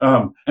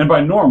 And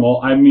by normal,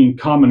 I mean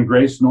common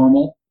grace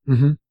normal,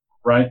 mm-hmm.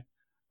 right?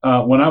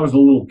 When I was a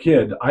little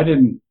kid, I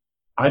don't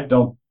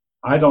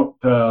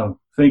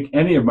think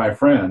any of my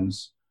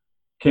friends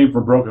came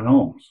from broken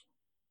homes.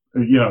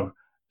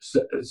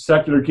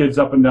 Secular kids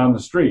up and down the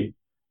street,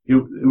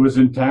 it was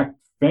intact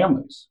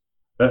families.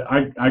 But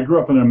I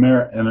grew up in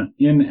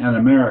an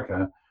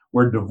America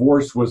where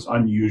divorce was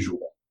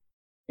unusual,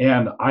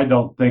 and I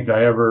don't think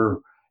I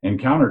ever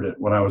encountered it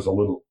when I was a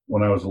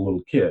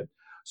little kid.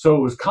 So it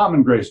was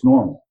common grace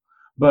normal.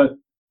 But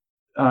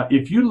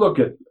if you look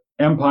at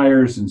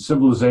empires and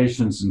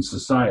civilizations and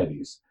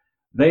societies,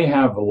 they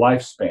have a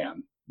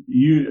lifespan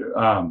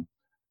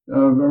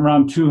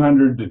around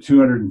 200 to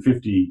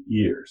 250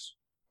 years,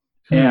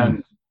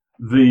 and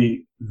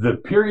the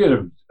period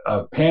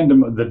of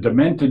pandemic, the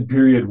demented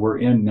period we're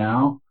in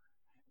now,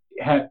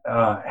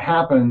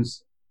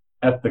 happens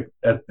at the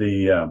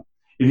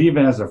it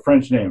even has a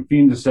French name,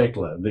 fin de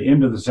siècle, the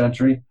end of the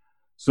century.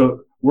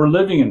 So we're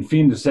living in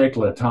fin de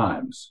siècle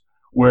times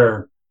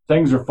where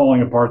things are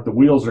falling apart, the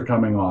wheels are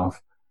coming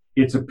off.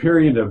 It's a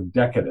period of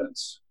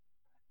decadence,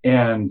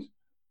 and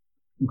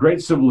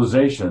great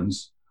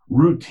civilizations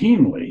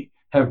routinely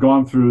have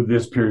gone through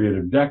this period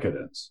of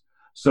decadence.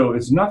 So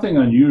it's nothing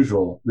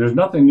unusual. There's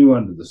nothing new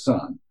under the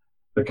sun.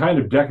 The kind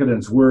of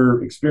decadence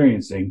we're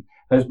experiencing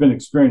has been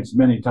experienced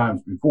many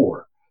times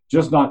before,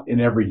 just not in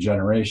every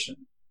generation.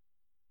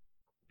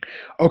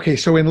 Okay,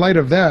 so in light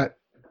of that,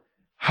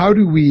 how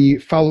do we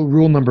follow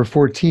rule number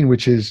 14,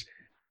 which is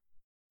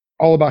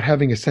all about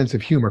having a sense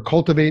of humor,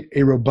 cultivate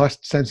a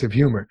robust sense of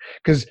humor?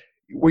 Because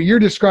what you're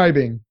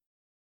describing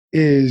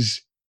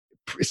it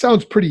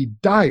sounds pretty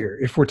dire.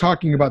 If we're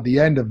talking about the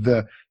end of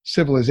the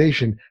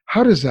civilization,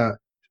 how does a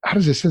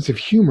sense of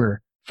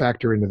humor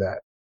factor into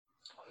that?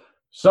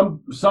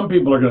 Some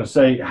people are going to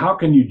say, how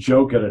can you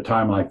joke at a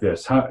time like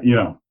this? How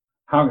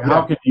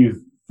can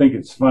you think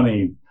it's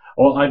funny?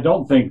 Well, I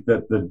don't think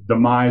that the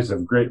demise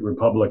of great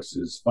republics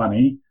is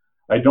funny.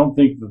 I don't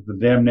think that the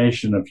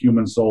damnation of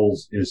human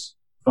souls is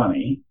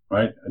funny,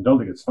 right? I don't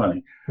think it's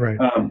funny. Right.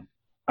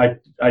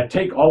 I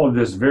take all of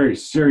this very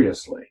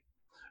seriously.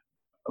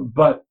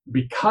 But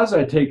because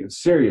I take it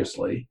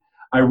seriously,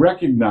 I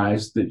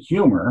recognize that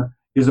humor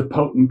is a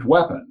potent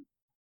weapon.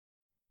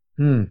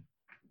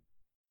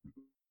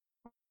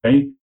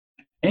 Okay?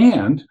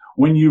 And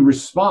when you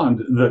respond,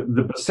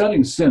 the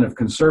besetting sin of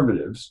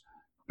conservatives,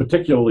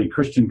 particularly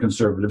Christian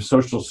conservatives,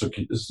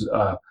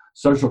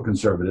 social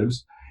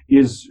conservatives,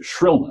 is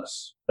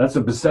shrillness. That's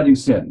a besetting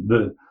sin.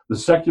 The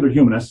secular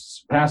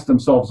humanists pass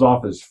themselves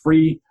off as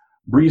free,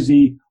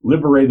 breezy,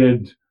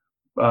 liberated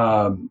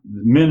men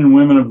and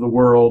women of the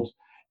world,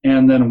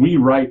 and then we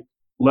write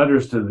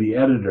letters to the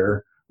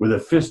editor with a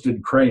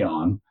fisted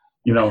crayon,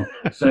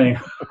 saying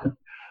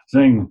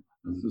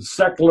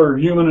secular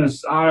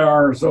humanists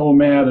are so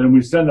mad, and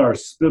we send our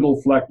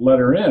spittle-flecked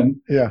letter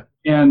in. Yeah.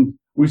 And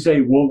we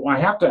say, well, I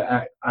have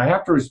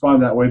to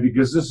respond that way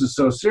because this is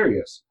so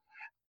serious.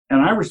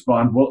 And I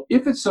respond, well,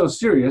 if it's so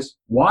serious,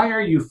 why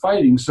are you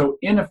fighting so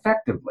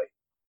ineffectively?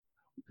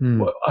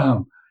 Well,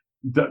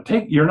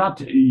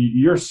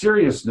 your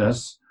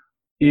seriousness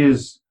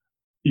is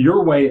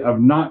your way of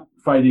not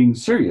fighting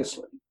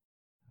seriously.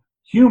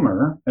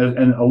 Humor,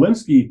 and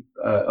Alinsky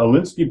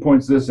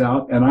points this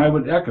out, and I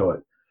would echo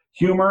it.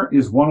 Humor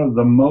is one of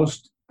the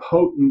most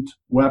potent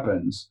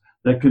weapons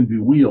that can be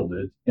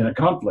wielded in a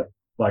conflict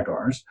like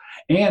ours,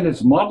 and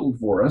it's modeled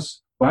for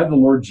us by the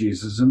Lord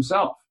Jesus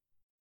himself.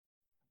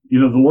 The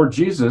Lord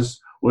Jesus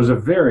was a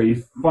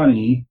very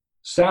funny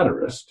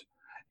satirist,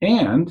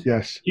 and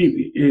yes,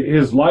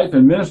 his life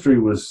and ministry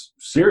was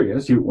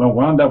serious. He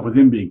wound up with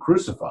him being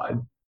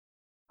crucified,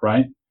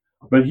 right?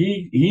 But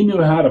he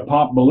knew how to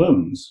pop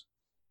balloons.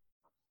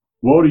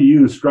 Woe to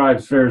you,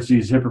 scribes,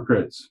 Pharisees,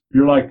 hypocrites!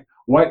 You're like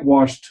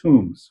whitewashed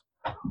tombs.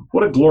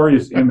 What a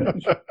glorious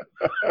image.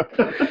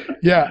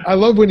 Yeah, I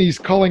love when he's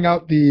calling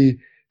out the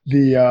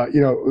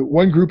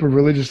one group of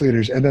religious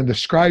leaders, and then the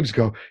scribes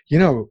go,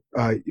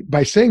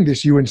 by saying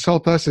this, you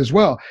insult us as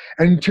well.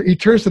 And he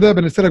turns to them,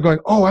 and instead of going,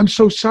 oh, I'm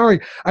so sorry,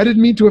 I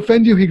didn't mean to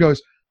offend you, he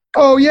goes,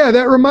 oh yeah,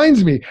 that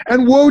reminds me,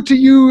 and woe to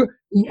you,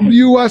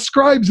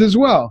 scribes as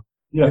well.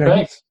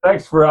 Yeah,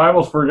 thanks for I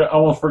almost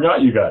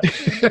forgot you guys.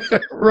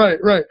 Right.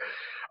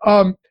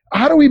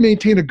 How do we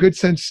maintain a good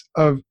sense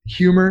of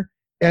humor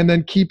and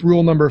then keep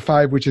rule number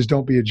 5, which is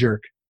don't be a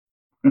jerk?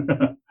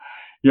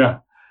 Yeah.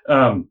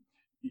 One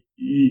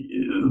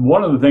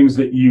of the things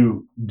that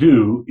you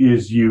do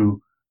is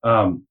King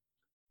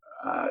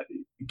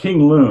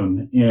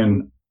Loon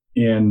in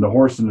The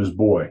Horse and His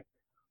Boy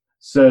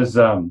says,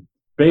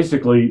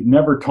 basically,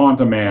 never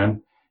taunt a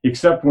man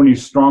except when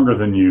he's stronger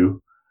than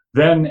you,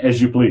 then as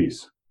you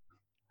please.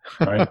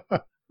 Right?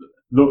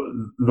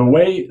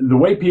 the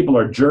way people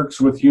are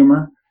jerks with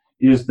humor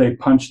is they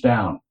punch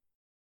down.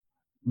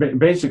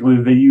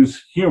 Basically, they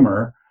use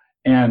humor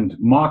and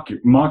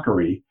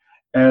mockery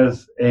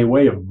as a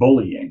way of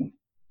bullying.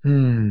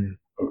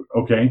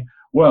 Okay.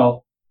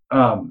 Well,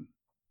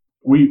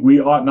 we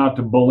ought not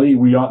to bully.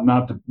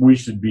 We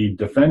should be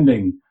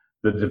defending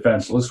the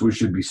defenseless. We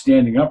should be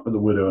standing up for the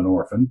widow and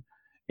orphan.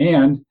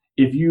 And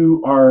if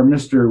you are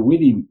Mr.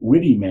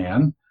 Witty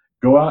man,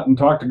 go out and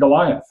talk to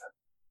Goliath.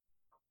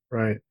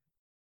 Right.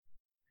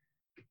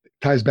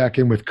 Ties back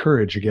in with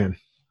courage again.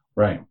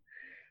 Right.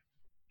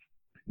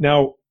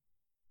 Now,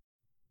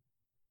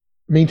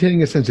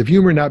 maintaining a sense of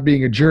humor, not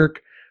being a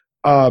jerk.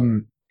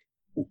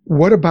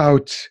 What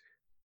about,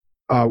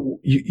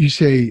 you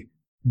say,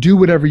 do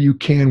whatever you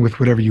can with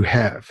whatever you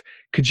have.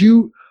 Could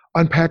you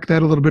unpack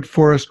that a little bit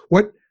for us?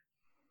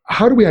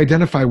 How do we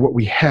identify what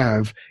we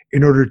have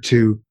in order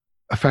to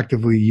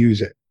effectively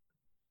use it?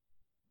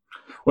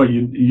 Well,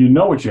 you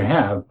know what you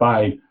have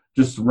by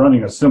just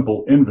running a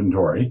simple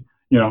inventory.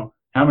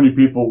 How many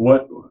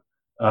people,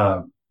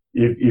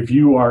 if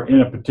you are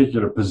in a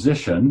particular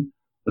position,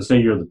 let's say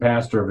you're the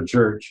pastor of a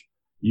church,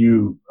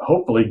 you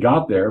hopefully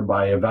got there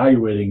by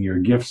evaluating your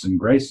gifts and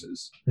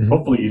graces. Mm-hmm.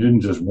 Hopefully you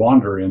didn't just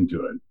wander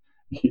into it.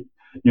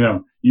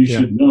 You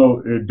should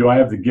know, do I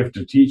have the gift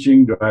of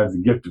teaching? Do I have the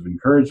gift of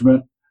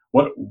encouragement?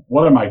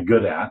 What am I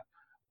good at?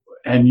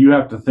 And you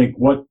have to think,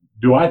 what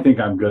do I think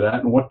I'm good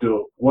at? And what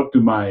do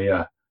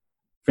my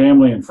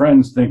family and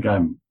friends think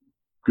I'm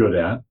good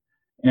at?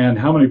 And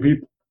how many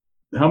people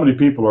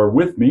are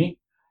with me?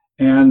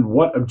 And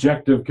what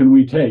objective can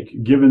we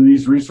take given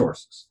these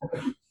resources?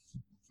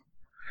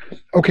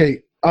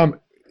 Okay.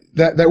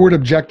 That word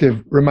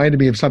objective reminded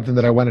me of something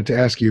that I wanted to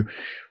ask you.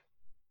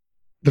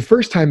 The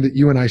first time that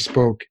you and I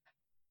spoke,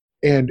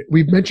 and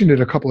we've mentioned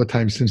it a couple of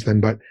times since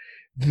then, but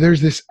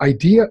there's this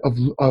idea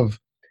of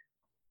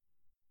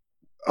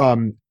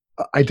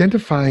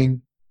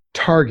identifying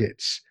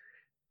targets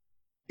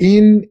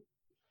in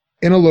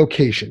a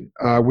location,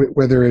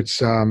 whether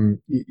it's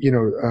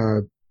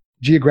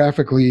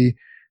geographically,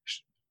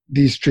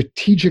 these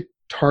strategic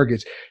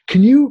targets.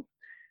 Can you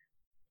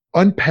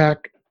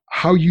unpack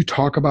how you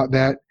talk about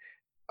that?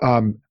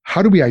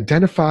 How do we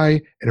identify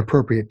an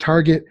appropriate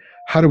target?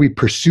 How do we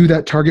pursue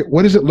that target?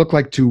 What does it look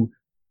like to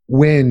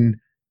win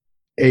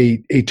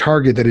a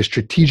target that is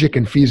strategic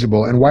and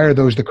feasible? And why are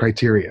those the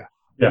criteria?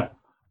 Yeah.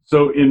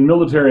 So in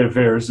military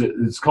affairs,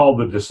 it's called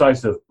the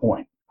decisive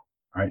point,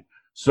 right?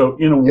 So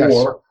in a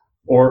war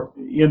or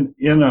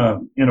in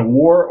a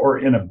war or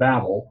in a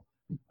battle,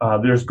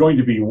 there's going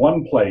to be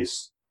one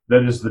place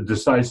that is the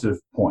decisive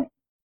point.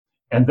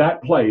 And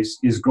that place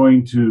is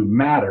going to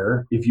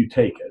matter if you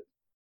take it.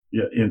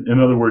 In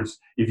other words,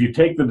 if you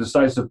take the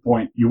decisive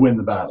point, you win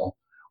the battle.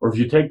 Or if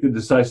you take the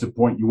decisive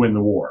point, you win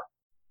the war.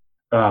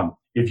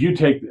 If you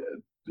took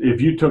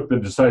the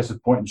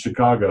decisive point in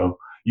Chicago,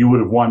 you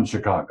would have won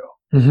Chicago.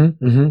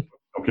 Mm-hmm, mm-hmm.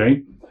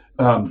 Okay?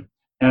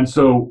 And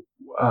so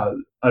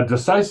a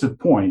decisive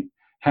point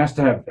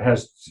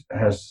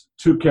has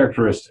two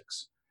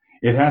characteristics.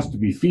 It has to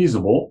be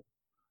feasible.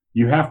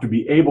 You have to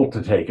be able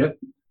to take it,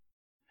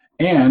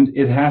 and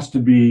it has to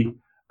be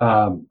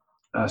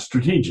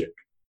strategic.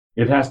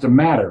 It has to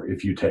matter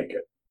if you take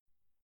it.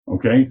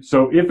 Okay,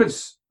 so if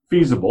it's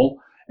feasible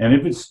and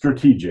if it's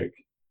strategic,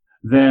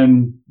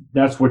 then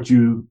that's what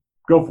you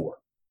go for.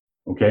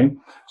 Okay,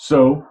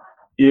 so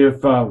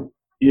if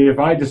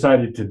I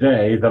decided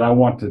today that I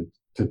want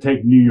to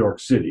take New York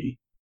City,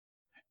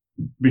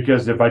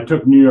 because if I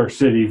took New York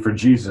City for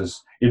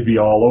Jesus, it'd be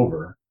all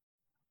over.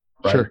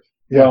 Right? Sure.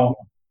 Yeah.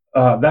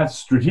 Well, that's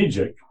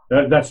strategic.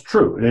 That's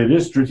true. It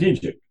is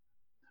strategic,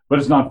 but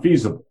it's not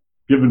feasible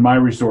given my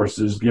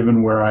resources,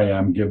 given where I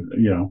am.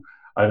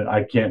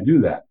 I can't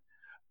do that.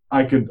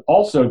 I could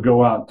also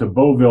go out to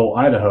Beauville,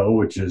 Idaho,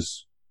 which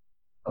is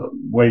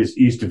ways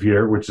east of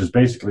here, which is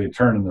basically a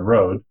turn in the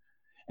road,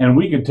 and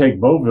we could take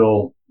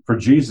Beauville for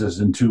Jesus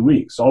in 2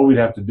 weeks. All we'd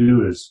have to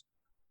do is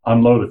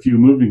unload a few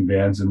moving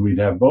vans, and we'd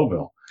have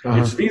Beauville.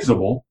 It's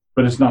feasible,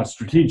 but it's not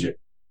strategic.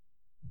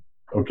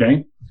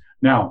 Okay?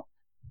 Now,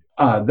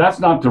 that's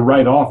not to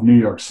write off New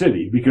York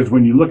City, because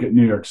when you look at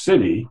New York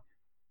City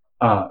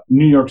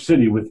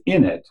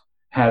within it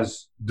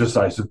has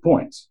decisive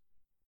points.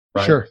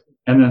 Right? Sure.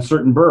 And then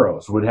certain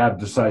boroughs would have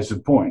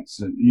decisive points.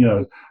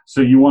 And,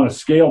 so you want to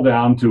scale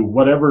down to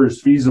whatever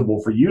is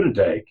feasible for you to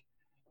take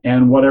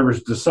and whatever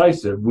is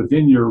decisive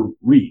within your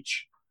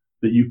reach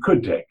that you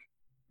could take.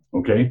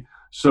 Okay?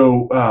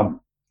 So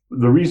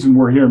the reason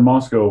we're here in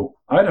Moscow,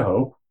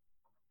 Idaho,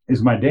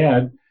 is my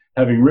dad,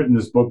 having written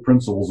this book,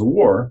 Principles of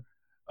War,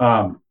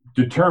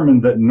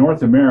 determined that in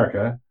North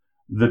America,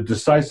 the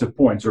decisive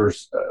points, or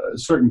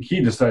certain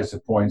key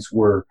decisive points,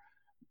 were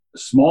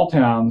small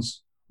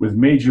towns with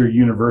major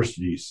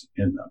universities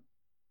in them.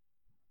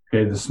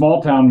 Okay, the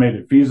small town made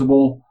it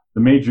feasible.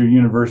 The major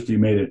university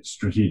made it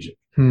strategic.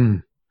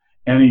 And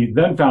he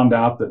then found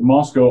out that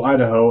Moscow,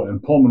 Idaho,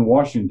 and Pullman,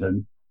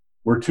 Washington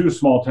were two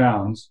small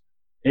towns,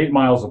 8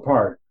 miles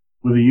apart,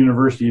 with a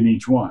university in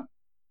each one.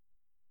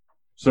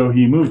 So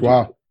he moved.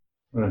 Wow.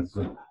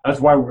 That's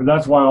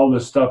why all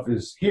this stuff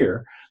is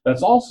here.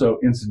 That's also,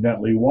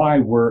 incidentally, why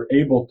we're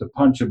able to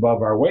punch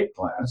above our weight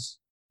class.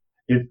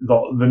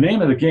 The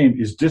name of the game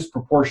is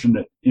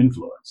disproportionate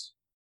influence.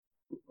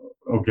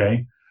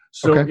 Okay,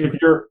 so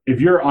if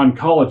your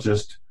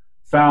oncologist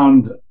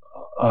found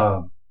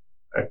a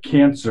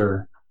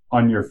cancer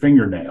on your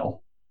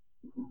fingernail,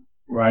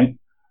 right?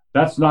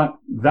 That's not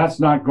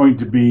going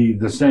to be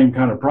the same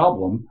kind of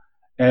problem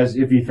as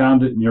if he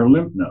found it in your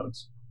lymph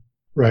nodes.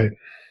 Right.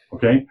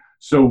 Okay.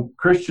 So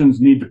Christians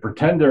need to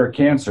pretend they're a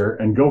cancer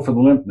and go for the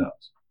lymph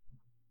nodes.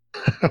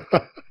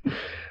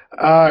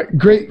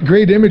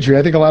 Great imagery.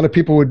 I think a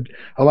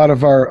lot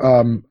of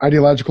our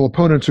ideological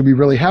opponents would be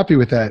really happy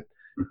with that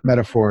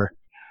metaphor.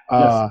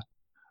 Yes.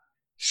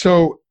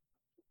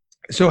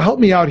 So help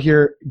me out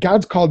here.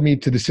 God's called me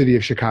to the city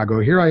of Chicago.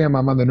 Here I am.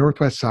 I'm on the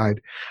northwest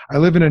side. I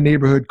live in a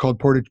neighborhood called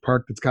Portage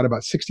Park that's got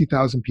about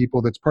 60,000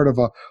 people. That's part of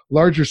a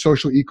larger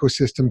social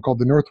ecosystem called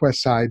the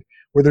Northwest Side,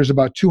 where there's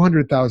about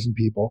 200,000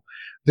 people.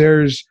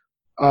 There's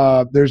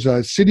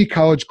a city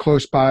college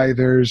close by.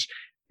 There's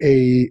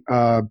a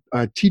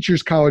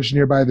teacher's college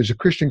nearby. There's a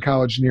Christian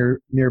college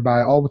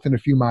nearby, all within a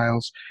few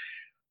miles.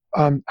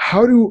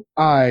 How do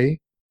I,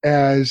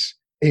 as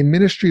a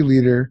ministry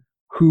leader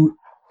who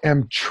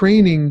am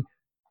training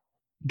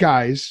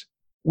guys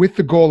with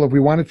the goal of, we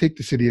want to take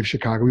the city of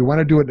Chicago, we want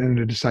to do it in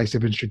a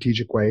decisive and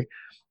strategic way,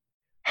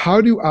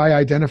 how do I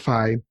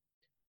identify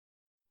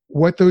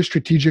what those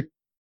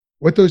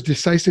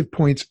decisive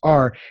points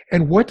are,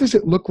 and what does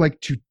it look like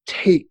to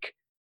take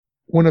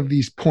one of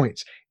these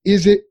points?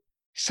 Is it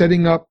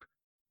setting up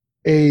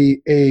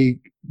a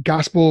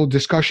gospel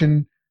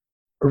discussion,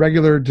 a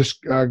regular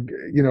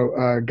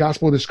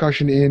gospel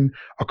discussion in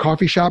a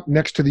coffee shop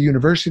next to the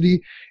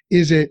university?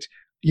 Is it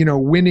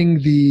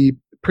winning the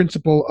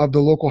principal of the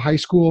local high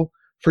school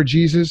for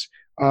Jesus?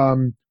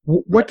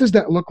 What does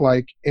that look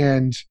like?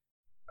 And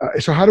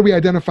so how do we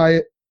identify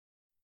it?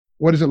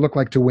 What does it look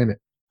like to win it?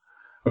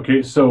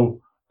 Okay,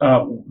 so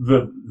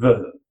the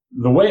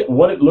way,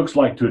 what it looks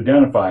like to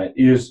identify it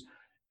is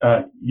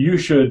you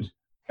should,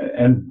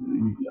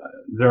 and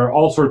there are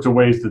all sorts of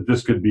ways that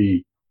this could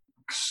be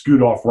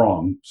skewed off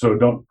wrong, so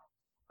don't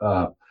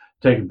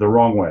take it the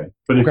wrong way.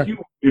 But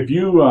if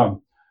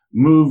you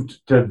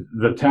moved to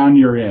the town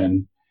you're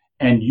in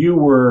and you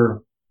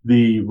were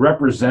the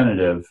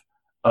representative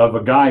of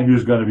a guy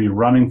who's going to be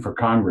running for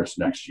Congress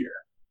next year,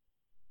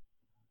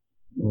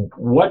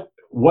 what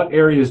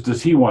areas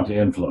does he want to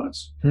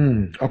influence?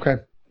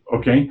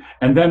 Okay.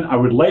 And then I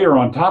would layer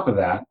on top of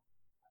that,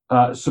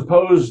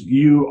 suppose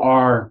you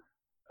are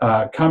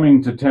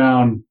coming to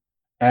town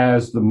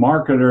as the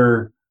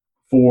marketer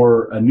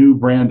for a new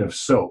brand of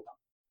soap.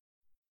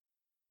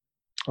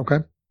 Okay.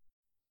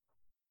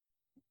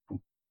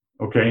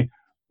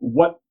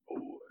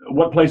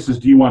 What places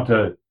do you want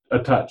to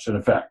touch and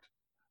affect?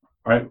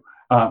 All right.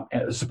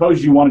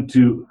 Suppose you wanted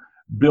to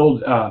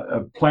build,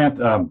 plant,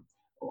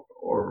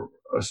 or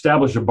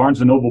establish a Barnes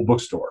and Noble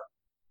bookstore.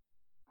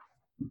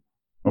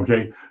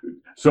 Okay.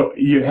 So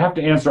you have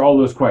to answer all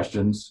those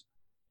questions,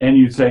 and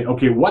you'd say,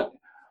 okay,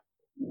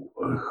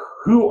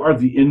 who are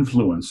the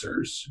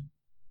influencers?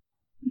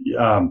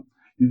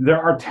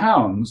 There are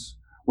towns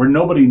where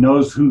nobody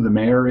knows who the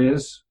mayor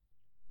is.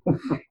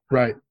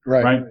 Right.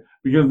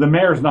 Because the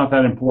mayor is not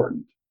that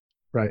important.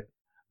 Right.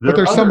 But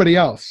there's somebody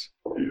else.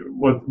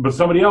 But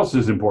somebody else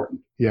is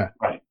important. Yeah.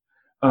 Right.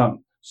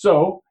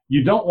 So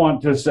you don't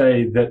want to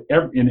say that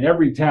in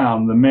every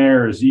town the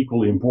mayor is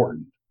equally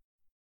important,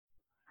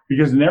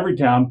 because in every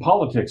town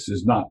politics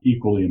is not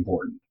equally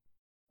important.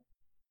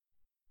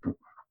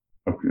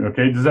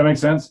 Okay, does that make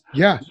sense?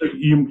 Yeah. So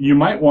you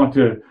might want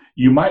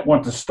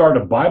to start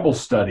a Bible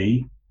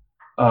study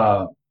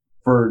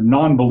for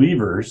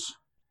non-believers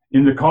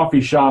in the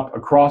coffee shop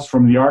across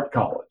from the art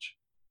college.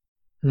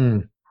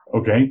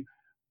 Okay,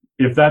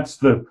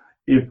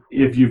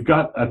 if you've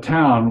got a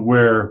town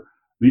where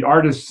the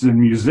artists and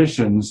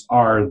musicians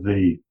are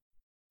the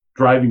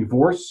driving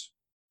force,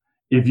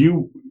 if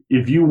you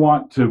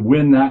want to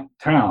win that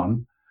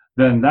town,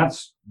 then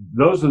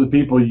those are the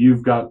people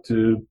you've got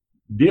to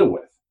deal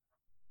with,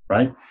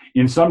 right?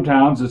 In some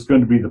towns, it's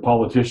going to be the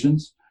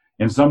politicians.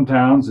 In some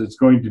towns, it's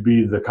going to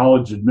be the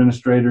college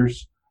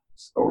administrators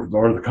or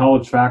the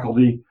college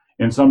faculty.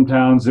 In some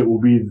towns, it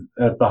will be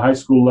at the high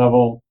school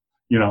level,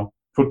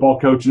 football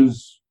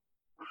coaches,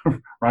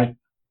 right?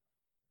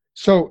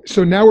 So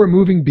now we're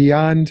moving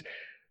beyond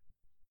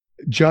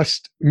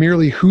just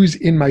merely who's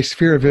in my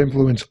sphere of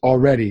influence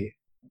already,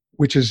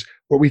 which is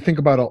what we think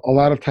about a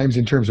lot of times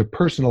in terms of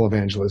personal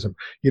evangelism.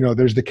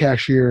 There's the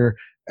cashier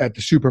at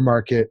the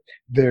supermarket.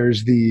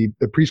 There's the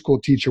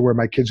preschool teacher where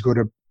my kids go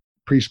to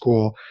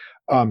preschool.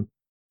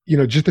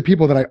 Just the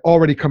people that I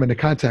already come into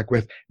contact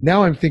with.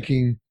 Now I'm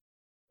thinking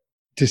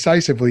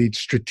decisively,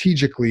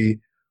 strategically,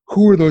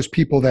 who are those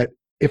people that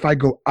if I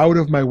go out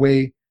of my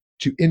way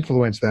to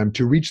influence them,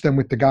 to reach them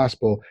with the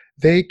gospel,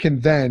 they can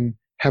then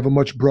have a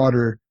much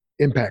broader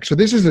impact. So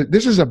this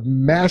is a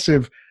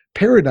massive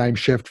paradigm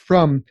shift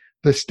from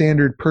the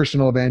standard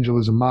personal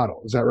evangelism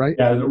model. Is that right?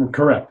 Yeah,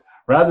 correct.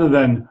 Rather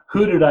than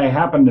who did I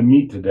happen to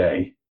meet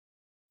today,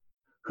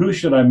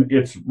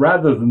 it's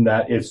rather than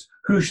that, it's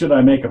who should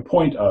I make a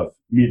point of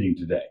meeting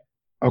today.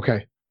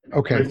 Okay.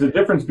 It's the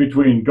difference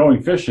between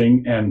going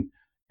fishing and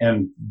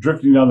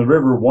drifting down the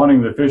river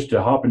wanting the fish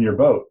to hop in your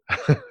boat.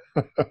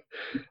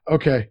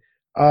 Okay.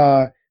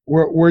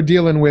 We're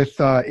dealing with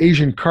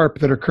Asian carp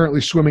that are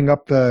currently swimming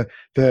up the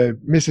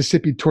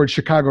Mississippi towards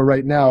Chicago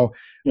right now.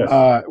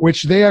 Yes.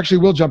 Which they actually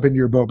will jump into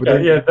your boat.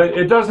 But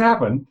it does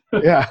happen.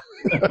 Yeah.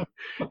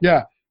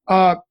 Yeah.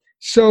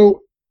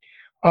 So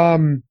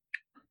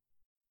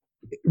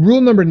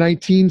rule number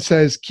 19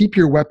 says, keep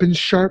your weapons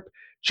sharp.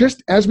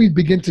 Just as we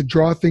begin to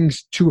draw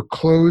things to a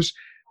close,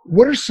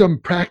 what are some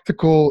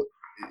practical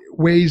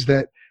ways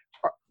that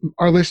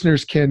our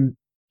listeners can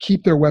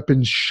keep their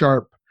weapons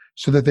sharp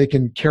so that they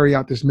can carry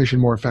out this mission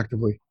more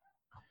effectively?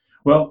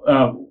 Well,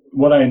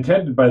 what I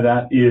intended by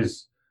that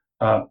is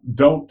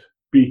don't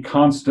be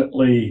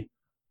constantly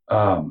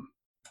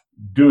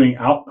doing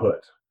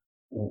output.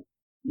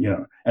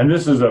 And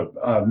this is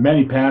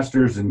many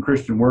pastors and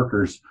Christian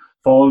workers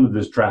fall into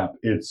this trap.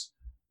 It's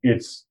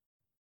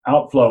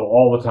outflow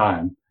all the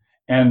time,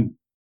 and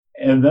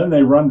then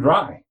they run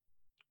dry.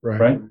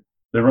 Right?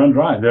 They run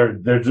dry.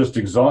 They're just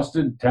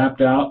exhausted, tapped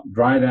out,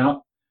 dried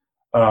out.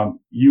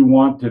 You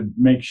want to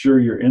make sure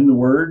you're in the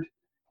Word.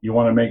 You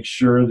want to make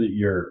sure that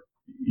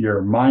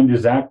your mind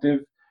is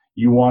active.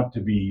 You want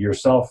to be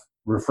yourself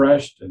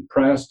refreshed and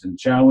pressed and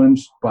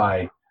challenged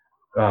by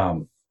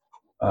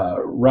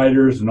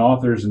writers and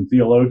authors and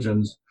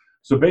theologians.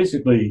 So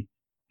basically,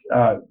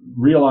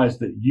 realize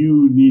that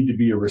you need to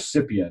be a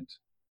recipient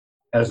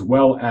as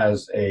well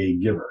as a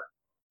giver.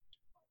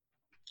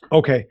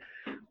 Okay.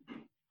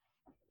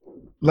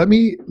 Let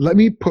me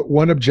put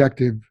one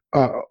objection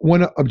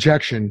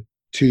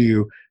to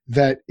you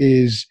that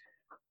is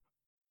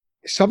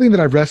something that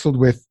I've wrestled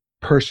with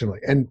personally.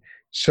 And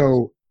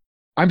so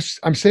I'm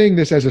saying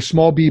this as a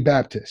small B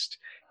Baptist.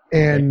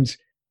 And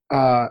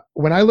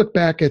when I look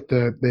back at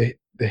the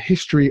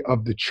history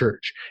of the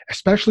church,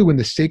 especially when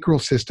the sacral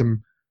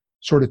system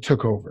sort of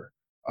took over,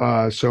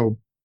 so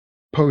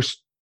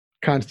post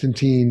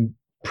Constantine,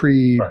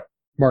 pre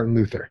Martin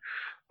Luther,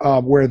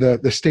 where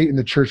the state and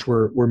the church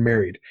were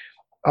married.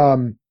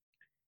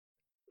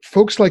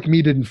 Folks like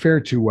me didn't fare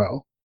too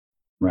well,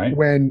 right?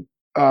 When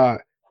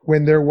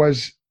there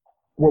was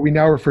what we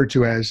now refer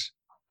to as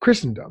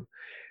Christendom.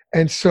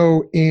 And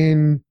so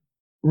in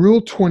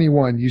Rule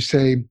 21, you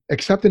say,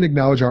 accept and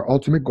acknowledge our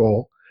ultimate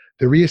goal,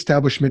 the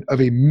reestablishment of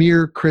a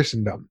mere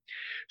Christendom.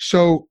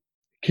 So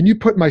can you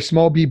put my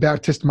small B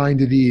Baptist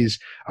mind at ease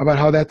about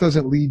how that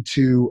doesn't lead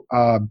to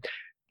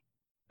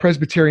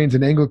Presbyterians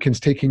and Anglicans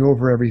taking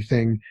over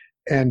everything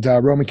and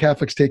Roman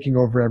Catholics taking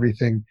over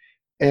everything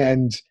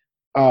and,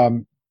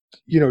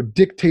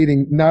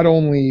 dictating not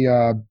only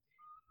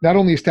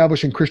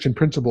establishing Christian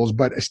principles,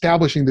 but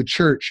establishing the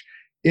church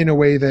in a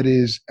way that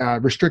is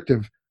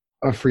restrictive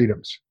of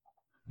freedoms?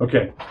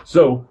 Okay,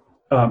 so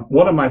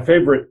one of my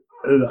favorite,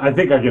 I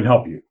think I can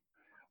help you.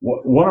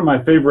 One of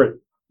my favorite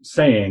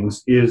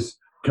sayings is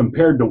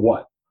compared to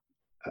what?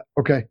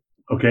 Okay.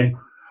 Okay.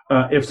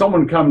 If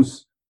someone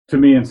comes to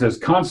me and says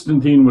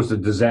Constantine was a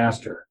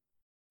disaster,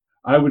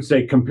 I would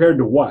say compared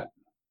to what?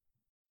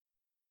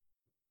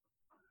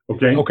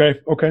 Okay.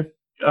 Okay.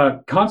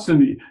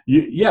 Constantine,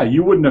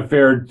 you wouldn't have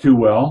fared too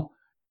well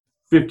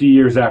 50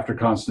 years after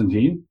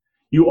Constantine.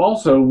 You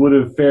also would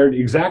have fared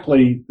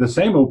exactly the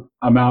same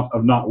amount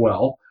of not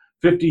well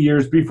 50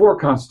 years before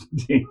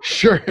Constantine.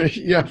 Sure.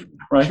 Yeah.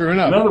 Right. Sure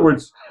enough. In other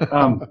words,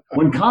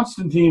 when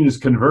Constantine is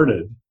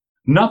converted,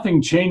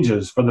 nothing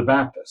changes for the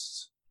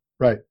Baptists.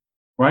 Right.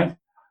 Right.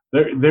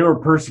 They were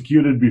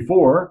persecuted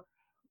before.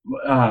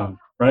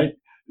 Right.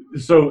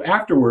 So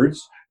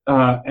afterwards,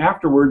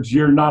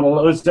 you're not.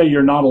 Let's say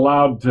you're not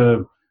allowed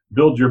to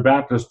build your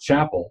Baptist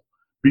chapel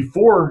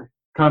before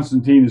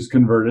Constantine is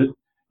converted.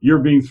 You're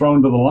being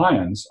thrown to the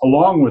lions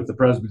along with the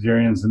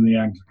Presbyterians and the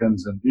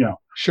Anglicans, and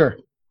Sure.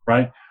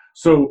 Right.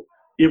 So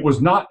it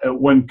was not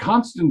when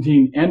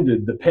Constantine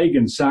ended the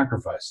pagan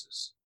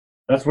sacrifices.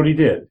 That's what he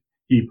did.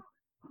 He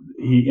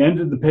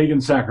ended the pagan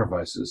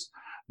sacrifices.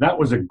 That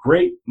was a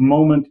great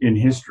moment in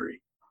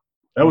history.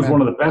 That was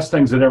one of the best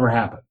things that ever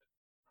happened.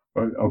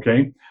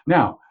 Okay.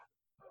 Now,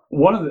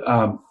 one of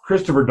the,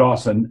 Christopher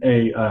Dawson,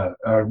 a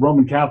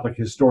Roman Catholic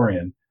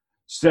historian,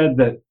 said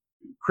that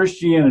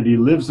Christianity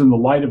lives in the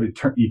light of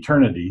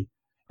eternity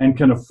and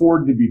can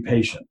afford to be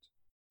patient.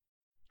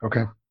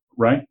 Okay.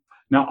 Right?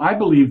 Now, I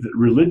believe that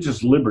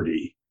religious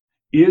liberty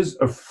is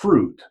a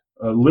fruit,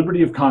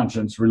 liberty of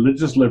conscience,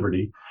 religious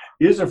liberty,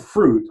 is a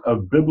fruit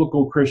of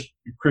biblical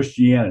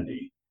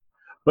Christianity.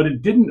 But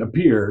it didn't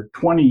appear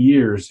 20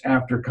 years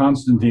after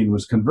Constantine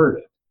was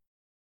converted.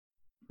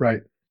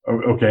 Right.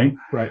 Okay.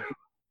 Right.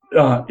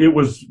 It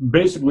was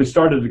basically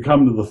started to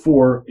come to the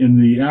fore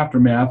in the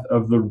aftermath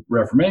of the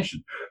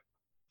Reformation.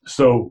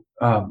 So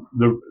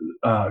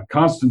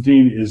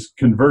Constantine is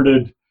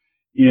converted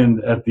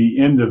at the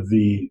end of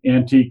the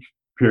antique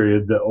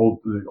period, the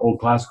old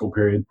classical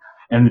period,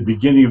 and the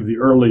beginning of the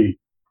early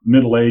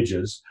Middle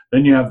Ages.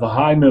 Then you have the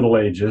High Middle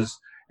Ages,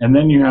 and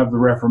then you have the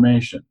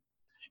Reformation.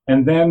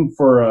 And then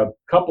for a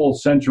couple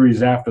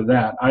centuries after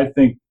that, I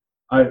think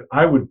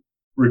I would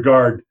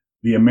regard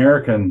the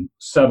American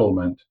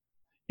settlement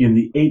in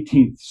the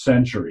 18th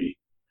century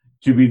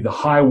to be the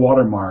high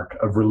watermark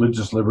of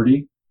religious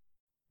liberty.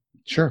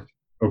 Sure.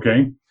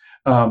 Okay.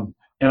 And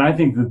I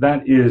think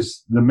that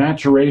is the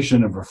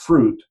maturation of a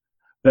fruit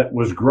that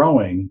was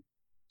growing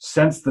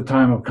since the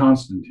time of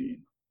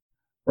Constantine.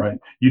 Right.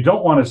 You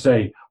don't want to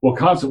say, well,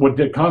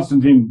 what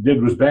Constantine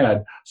did was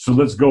bad, so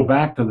let's go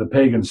back to the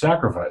pagan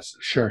sacrifices.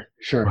 Sure.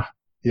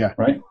 Yeah.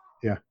 Right.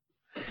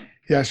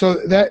 Yeah. So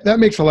that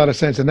makes a lot of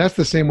sense. And that's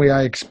the same way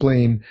I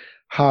explain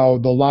how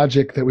the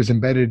logic that was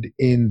embedded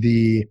in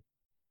the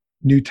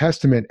New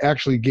Testament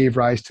actually gave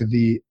rise to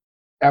the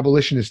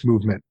abolitionist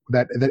movement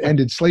that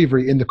ended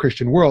slavery in the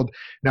Christian world.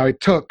 Now,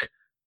 it took,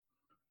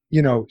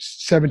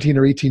 17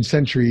 or 18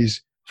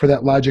 centuries for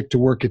that logic to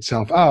work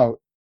itself out,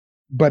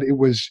 but it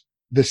was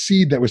the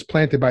seed that was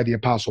planted by the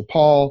Apostle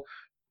Paul,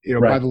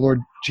 by the Lord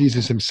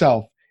Jesus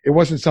himself. It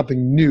wasn't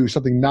something new,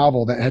 something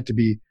novel that had to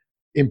be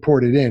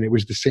imported in. It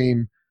was the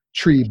same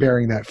tree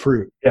bearing that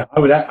fruit. Yeah,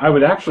 I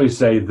would actually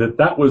say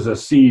that was a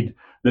seed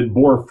that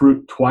bore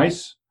fruit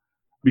twice,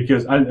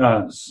 because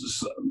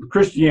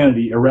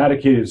Christianity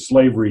eradicated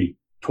slavery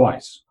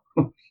twice.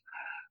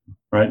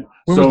 Right.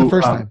 When was the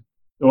first time?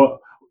 Well,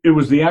 it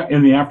was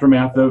in the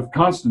aftermath of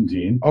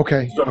Constantine.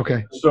 Okay.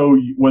 So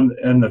when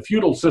the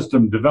feudal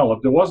system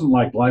developed, it wasn't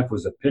like life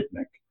was a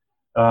picnic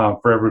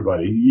for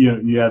everybody.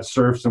 You had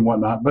serfs and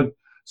whatnot, but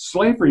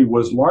slavery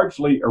was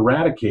largely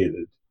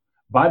eradicated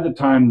by the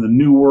time the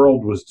New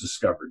World was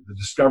discovered, the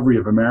discovery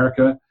of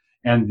America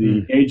and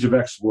the age of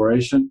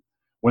exploration.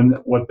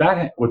 What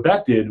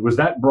that did was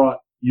that brought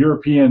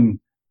European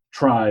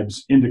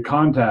tribes into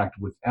contact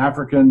with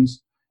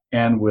Africans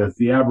and with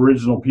the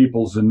Aboriginal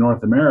peoples in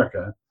North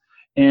America,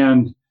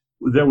 and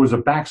there was a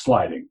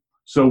backsliding.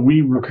 So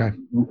we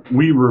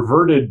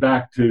reverted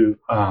back to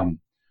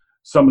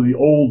some of the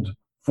old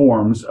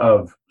forms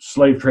of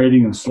slave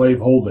trading and slave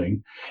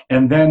holding,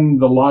 and then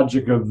the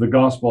logic of the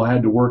gospel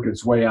had to work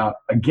its way out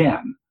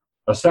again,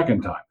 a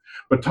second time.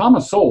 But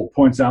Thomas Sowell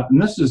points out, and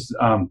this is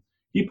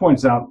he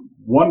points out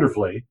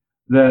wonderfully,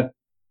 that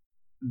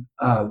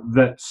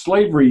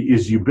slavery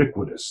is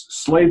ubiquitous.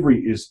 Slavery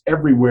is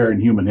everywhere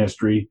in human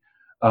history.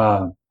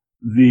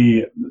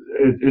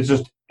 It's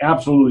just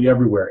absolutely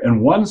everywhere.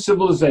 And one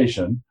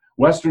civilization,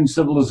 Western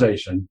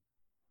civilization,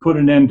 put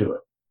an end to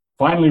it,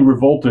 finally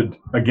revolted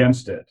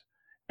against it,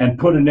 and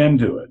put an end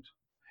to it.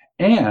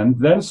 And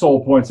then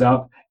Sowell points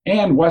out,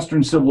 and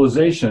Western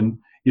civilization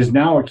is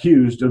now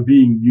accused of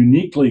being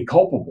uniquely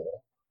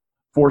culpable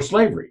for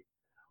slavery.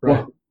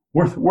 Right.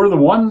 Well, we're the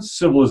one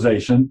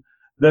civilization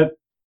that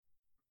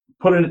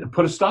put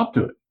a stop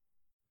to it.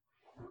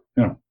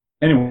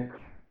 Anyway.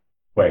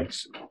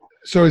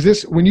 So is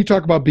this, when you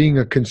talk about being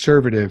a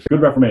conservative?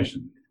 Good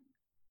Reformation.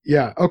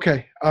 Yeah.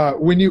 Okay.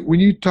 When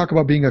you talk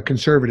about being a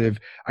conservative,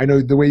 I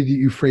know the way that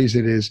you phrase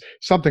it is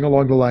something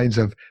along the lines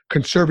of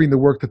conserving the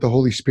work that the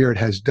Holy Spirit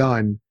has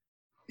done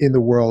in the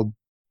world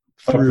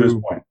through up to this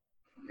point.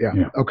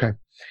 Yeah. Okay.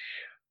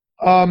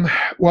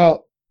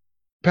 Well,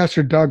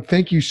 Pastor Doug,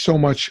 thank you so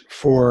much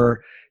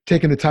for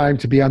taking the time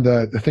to be on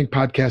the Think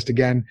podcast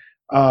again.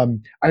 I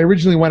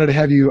originally wanted to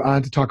have you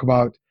on to talk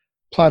about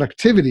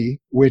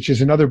Productivity, which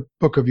is another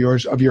book of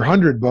yours, of your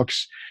 100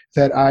 books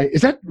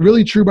is that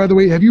really true, by the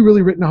way? Have you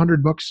really written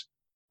 100 books?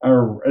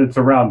 It's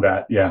around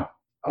that. Yeah.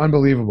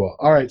 Unbelievable.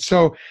 All right.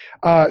 So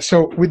that's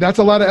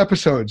a lot of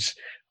episodes.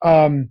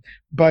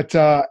 But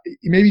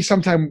maybe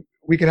sometime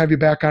we can have you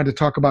back on to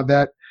talk about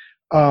that.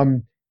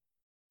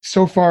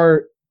 So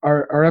far,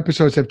 our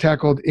episodes have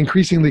tackled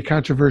increasingly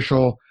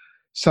controversial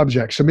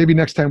subjects. So maybe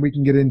next time we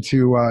can get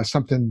into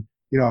something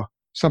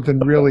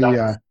really.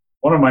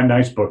 One of my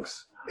nice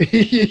books.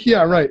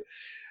 Yeah, right.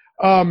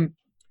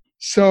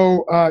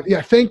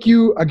 Thank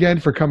you again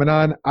for coming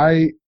on.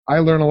 I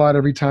learn a lot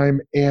every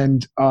time.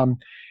 And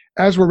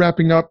as we're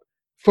wrapping up,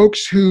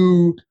 folks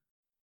who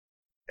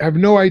have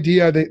no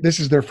idea that this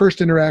is their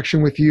first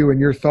interaction with you and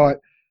your thought,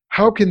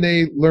 how can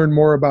they learn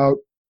more about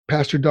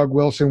Pastor Doug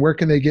Wilson? Where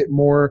can they get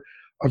more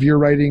of your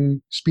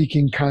writing,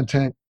 speaking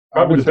content?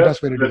 Probably what's the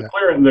best way to do that?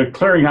 The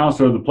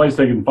clearinghouse, or the place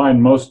they can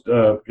find most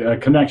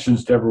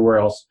connections to everywhere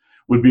else,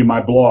 would be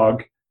my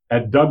blog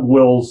at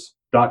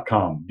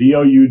dougwils.com,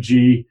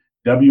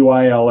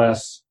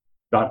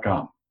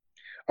 DOUGWILS.com.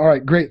 All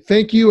right, great.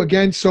 Thank you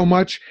again so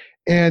much.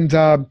 And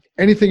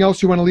anything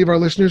else you want to leave our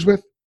listeners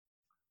with?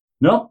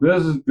 No,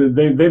 they've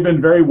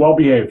been very well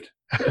behaved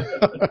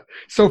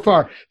so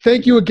far.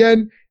 Thank you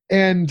again,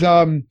 and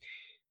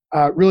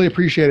really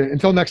appreciate it.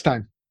 Until next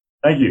time.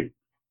 Thank you.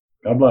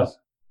 God bless.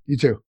 You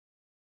too.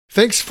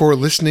 Thanks for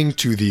listening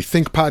to the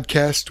Think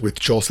Podcast with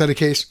Joel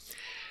Settecase.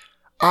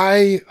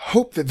 I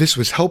hope that this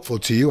was helpful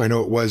to you. I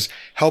know it was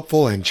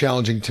helpful and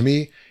challenging to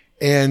me.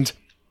 And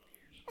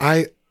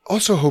I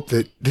also hope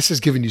that this has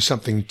given you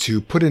something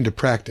to put into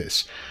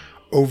practice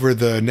over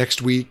the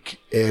next week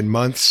and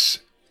months.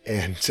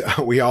 And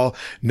we all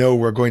know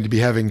we're going to be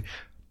having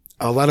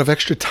a lot of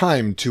extra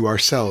time to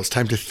ourselves,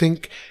 time to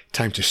think,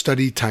 time to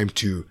study, time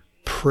to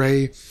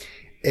pray.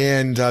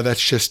 And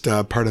that's just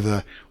part of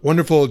the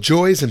wonderful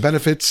joys and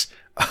benefits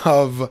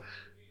of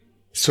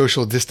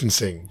social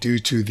distancing due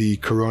to the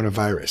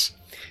coronavirus.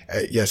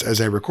 Yes, as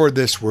I record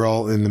this, we're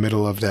all in the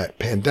middle of that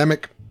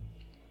pandemic.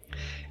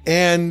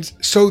 And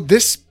so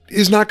this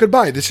is not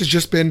goodbye. This has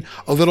just been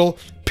a little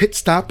pit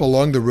stop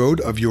along the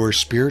road of your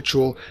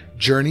spiritual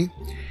journey.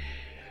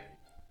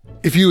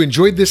 If you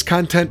enjoyed this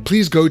content,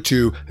 please go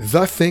to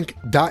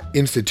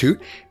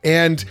thethink.institute.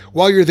 And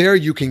while you're there,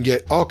 you can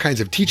get all kinds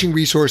of teaching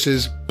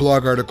resources,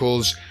 blog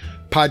articles,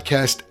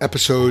 podcast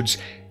episodes,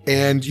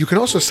 and you can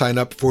also sign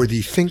up for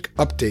the Think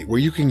Update,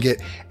 where you can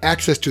get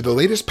access to the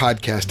latest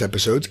podcast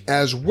episodes,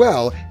 as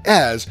well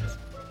as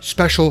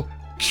special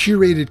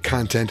curated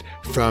content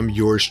from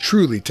yours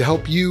truly to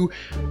help you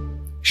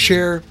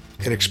share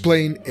and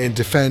explain and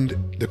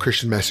defend the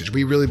Christian message.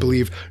 We really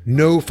believe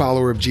no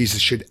follower of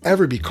Jesus should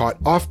ever be caught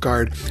off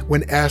guard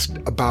when asked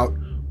about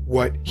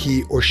what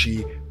he or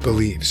she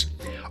believes.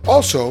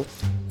 Also,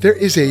 there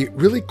is a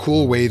really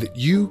cool way that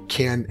you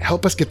can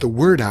help us get the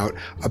word out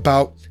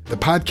about the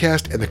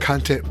podcast and the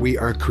content we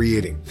are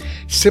creating.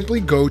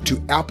 Simply go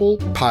to Apple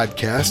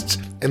Podcasts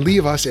and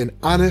leave us an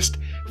honest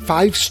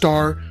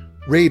 5-star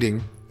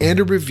rating and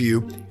a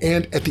review.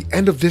 And at the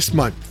end of this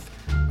month,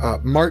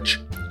 March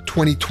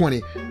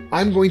 2020,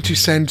 I'm going to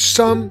send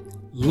some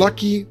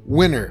lucky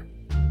winner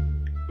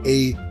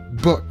a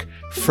book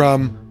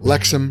from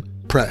Lexham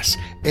Press.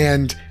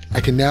 And I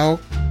can now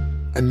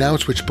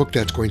announce which book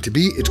that's going to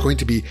be. It's going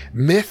to be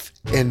Myth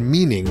and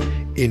Meaning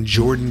in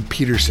Jordan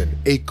Peterson,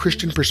 A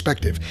Christian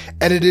Perspective,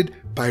 edited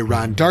by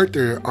Ron Dart.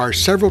 There are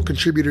several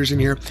contributors in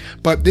here,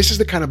 but this is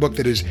the kind of book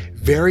that is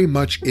very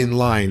much in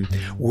line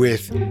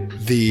with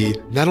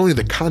not only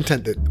the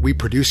content that we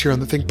produce here on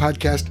the Think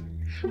Podcast,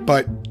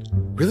 but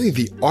really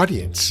the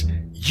audience.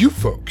 You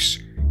folks,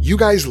 you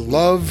guys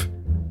love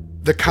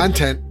the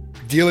content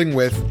dealing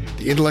with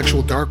the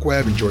intellectual dark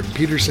web and Jordan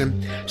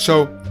Peterson.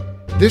 So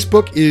this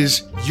book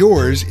is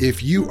yours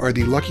if you are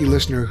the lucky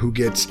listener who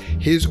gets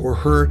his or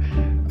her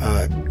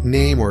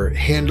name or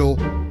handle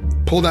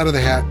pulled out of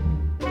the hat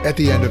at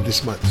the end of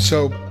this month.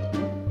 So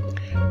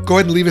go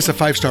ahead and leave us a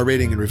 5-star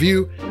rating and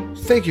review.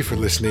 Thank you for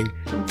listening.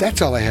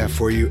 That's all I have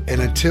for you.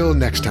 And until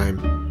next time,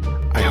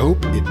 I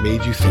hope it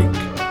made you think.